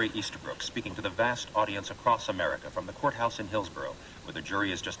is Harry Easterbrook speaking to the vast audience across America from the courthouse in Hillsborough, where the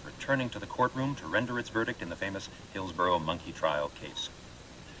jury is just returning to the courtroom to render its verdict in the famous Hillsborough monkey trial case.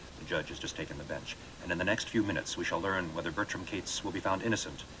 The judge has just taken the bench, and in the next few minutes we shall learn whether Bertram Cates will be found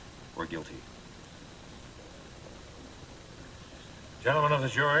innocent or guilty. Gentlemen of the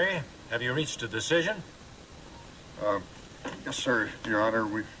jury, have you reached a decision? Yes, sir, Your Honor,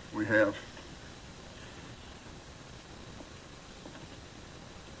 we have.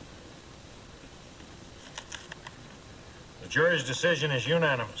 The jury's decision is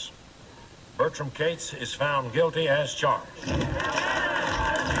unanimous. Bertram Cates is found guilty as charged.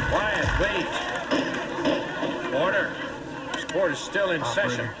 Quiet, please. Order. This court is still in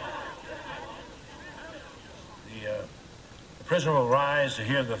session. The prisoner will rise to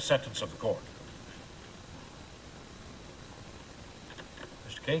hear the sentence of the court.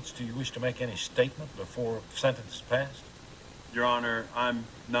 Mr. Cates, do you wish to make any statement before sentence is passed? Your Honor, I'm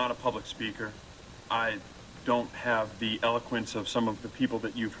not a public speaker. I don't have the eloquence of some of the people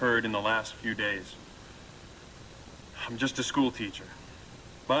that you've heard in the last few days. I'm just a school teacher.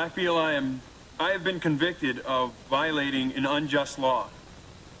 But I feel I have been convicted of violating an unjust law.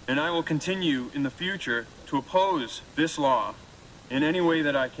 And I will continue in the future to oppose this law in any way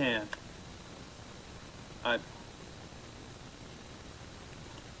that I can.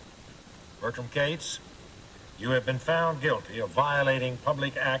 Bertram Cates, you have been found guilty of violating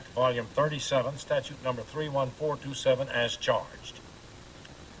Public Act Volume 37, Statute Number 31427, as charged.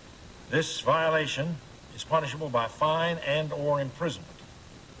 This violation is punishable by fine and/or imprisonment.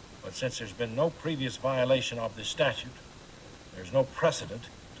 But since there's been no previous violation of this statute, there's no precedent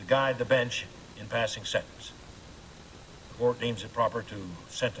to guide the bench in passing sentence. The court deems it proper to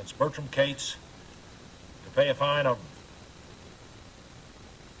sentence Bertram Cates to pay a fine of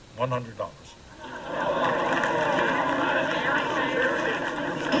 $100.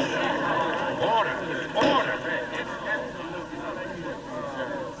 Order!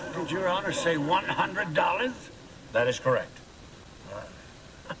 Did Your Honor say $100? That is correct.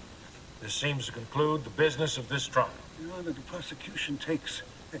 This seems to conclude the business of this trial. Your Honor, the prosecution takes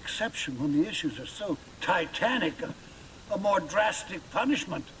exception when the issues are so titanic. a more drastic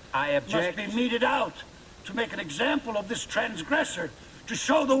punishment I object. must be meted out to make an example of this transgressor, to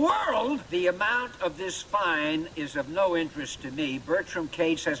show the world. The amount of this fine is of no interest to me. Bertram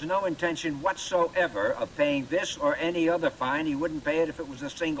Cates has no intention whatsoever of paying this or any other fine. He wouldn't pay it if it was a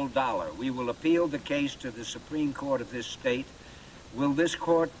single dollar. We will appeal the case to the Supreme Court of this state. Will this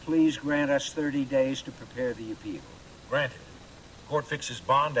court please grant us 30 days to prepare the appeal? Granted. Court fixes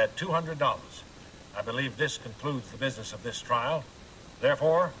bond at $200. I believe this concludes the business of this trial.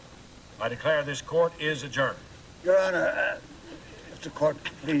 Therefore, I declare this court is adjourned. Your Honor, if the court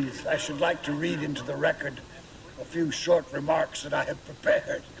please, I should like to read into the record a few short remarks that I have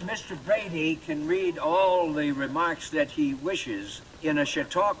prepared. Mr. Brady can read all the remarks that he wishes in a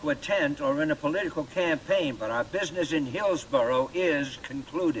Chautauqua tent or in a political campaign, but our business in Hillsborough is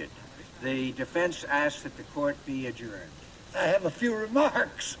concluded. The defense asks that the court be adjourned. I have a few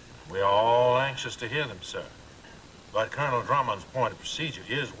remarks. We are all anxious to hear them, sir. But Colonel Drummond's point of procedure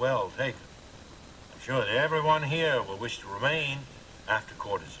is well taken. I'm sure that everyone here will wish to remain after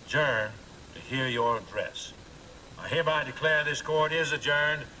court is adjourned to hear your address. I hereby declare this court is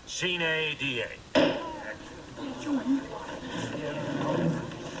adjourned, sine die.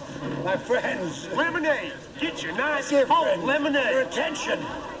 My friends. Lemonade! Get your nice Dear cold friends, lemonade! your attention,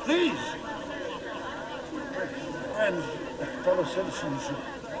 please. Friends, fellow citizens,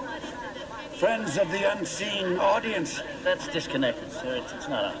 friends of the unseen audience. That's disconnected, sir. It's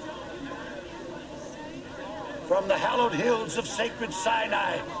not on. From the hallowed hills of sacred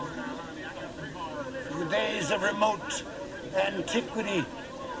Sinai, from the days of remote antiquity,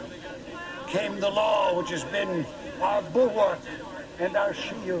 came the law which has been our bulwark and our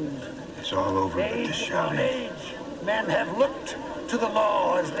shield. It's all over with this Age upon shouting. age, men have looked to the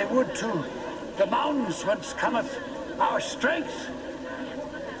law as they would to the mountains whence cometh our strength.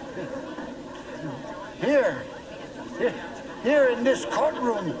 Here in this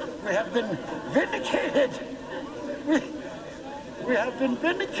courtroom, we have been vindicated. We have been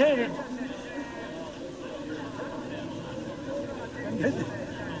vindicated.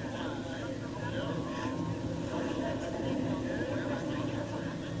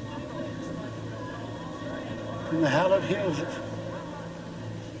 From the hallowed hills of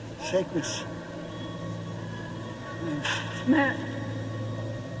sacred... Matt.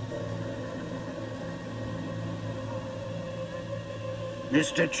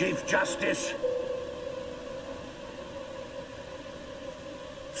 Mr. Chief Justice,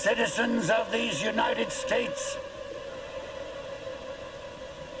 citizens of these United States,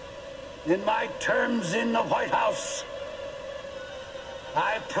 in my terms in the White House,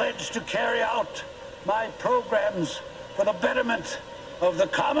 I pledge to carry out my programs for the betterment of the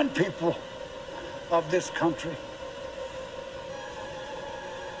common people of this country.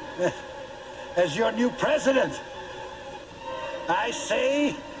 As your new president, I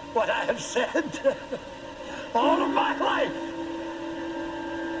say what I have said all of my life.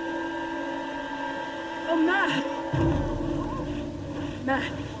 Oh, Matt.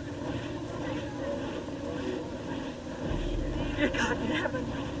 Matt. Dear God in heaven.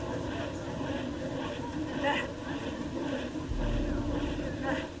 Matt.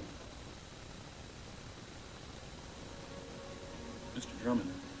 Matt. Mr.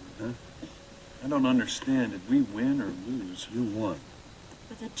 Drummond. Huh? I don't understand. Did we win or lose? You won.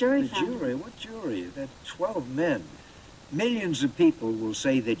 But the jury The found jury? What jury? That 12 men. Millions of people will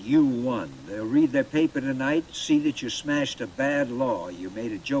say that you won. They'll read their paper tonight, see that you smashed a bad law. You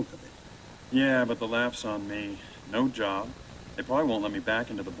made a joke of it. Yeah, but the laugh's on me. No job. They probably won't let me back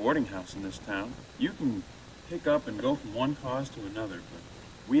into the boarding house in this town. You can pick up and go from one cause to another, but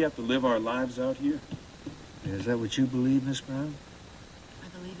we have to live our lives out here. Is that what you believe, Miss Brown? I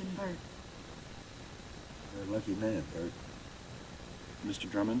believe in Bert. You're a lucky man, Bert.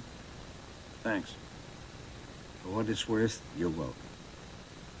 Mr. Drummond, thanks. For what it's worth, you're welcome.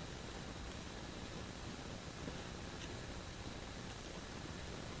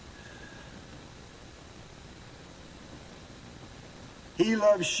 He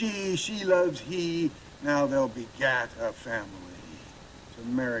loves she loves he. Now they'll begat a family. It's a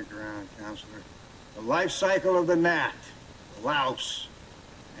merry-go-round, Counselor. The life cycle of the gnat, the louse,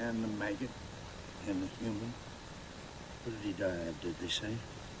 and the maggot, and the human. What did he die of, did they say?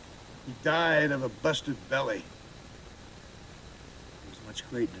 He died of a busted belly. There's much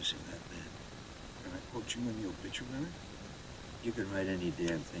greatness in that man. Can I quote you in the obituary? You can write any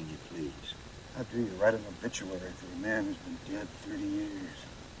damn thing you please. How do you write an obituary for a man who's been dead 30 years?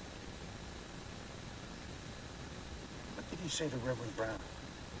 What did he say to Reverend Brown?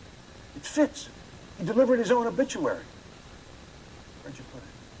 It fits. He delivered his own obituary. Where'd you put it?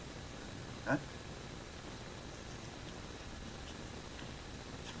 Huh?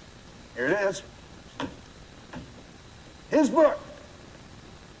 Here it is. His book.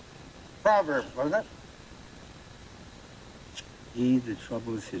 Proverbs, wasn't it? He that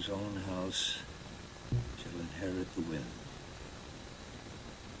troubleth his own house shall inherit the wind,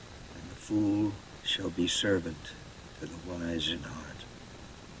 and the fool shall be servant to the wise in heart.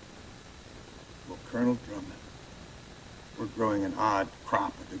 Well, Colonel Drummond, we're growing an odd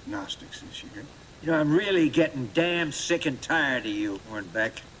crop of agnostics this year. You know, I'm really getting damn sick and tired of you,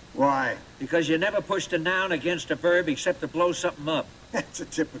 Hornbeck. Why? Because you never pushed a noun against a verb except to blow something up. That's a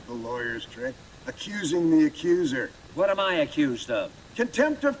typical lawyer's trick. Accusing the accuser. What am I accused of?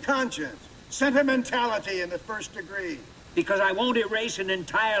 Contempt of conscience. Sentimentality in the first degree. Because I won't erase an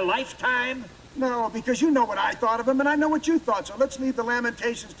entire lifetime? No, because you know what I thought of him and I know what you thought, so let's leave the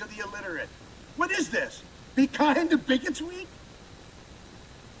lamentations to the illiterate. What is this? Be kind to bigots weep?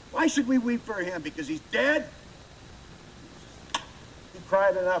 Why should we weep for him? Because he's dead? He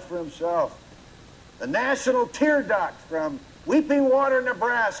cried enough for himself. The national tear duct from Weeping Water,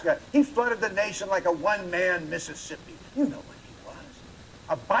 Nebraska. He flooded the nation like a one-man Mississippi. You know what he was.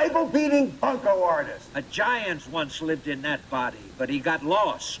 A Bible-beating bunco artist. A giant once lived in that body, but he got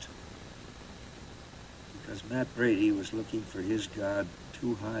lost. Because Matt Brady was looking for his God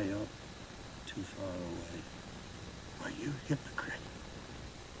too high up, too far away. Why, you hypocrite.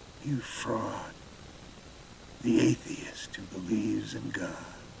 You fraud. The atheist who believes in God.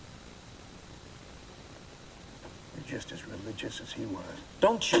 You're just as religious as he was.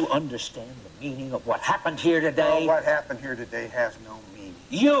 Don't you understand the meaning of what happened here today? Oh, what happened here today has no meaning.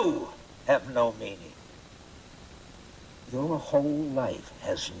 You have no meaning. Your whole life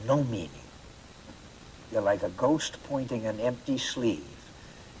has no meaning. You're like a ghost pointing an empty sleeve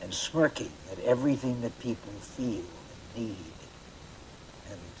and smirking at everything that people feel and need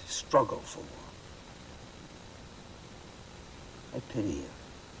and struggle for. I pity you.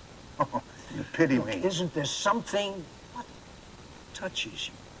 Oh, you pity me. Isn't there something that touches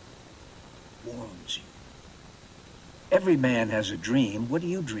you, warms you? Every man has a dream. What do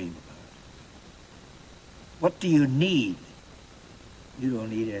you dream about? What do you need? You don't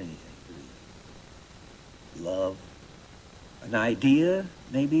need anything, do you? Love? An idea,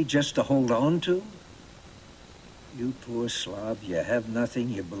 maybe, just to hold on to? You poor slob, you have nothing,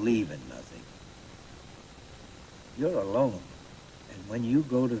 you believe in nothing. You're alone, and when you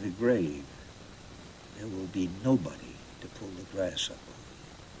go to the grave, there will be nobody to pull the grass up over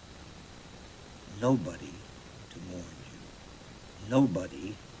you. Nobody to mourn you.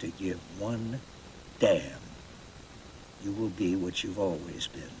 Nobody to give one damn. You will be what you've always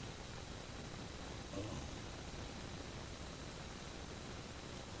been. Alone.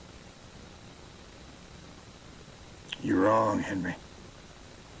 You're wrong, Henry.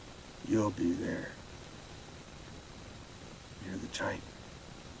 You'll be there. You're the type.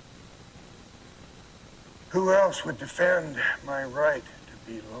 Who else would defend my right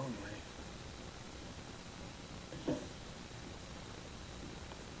to be lonely?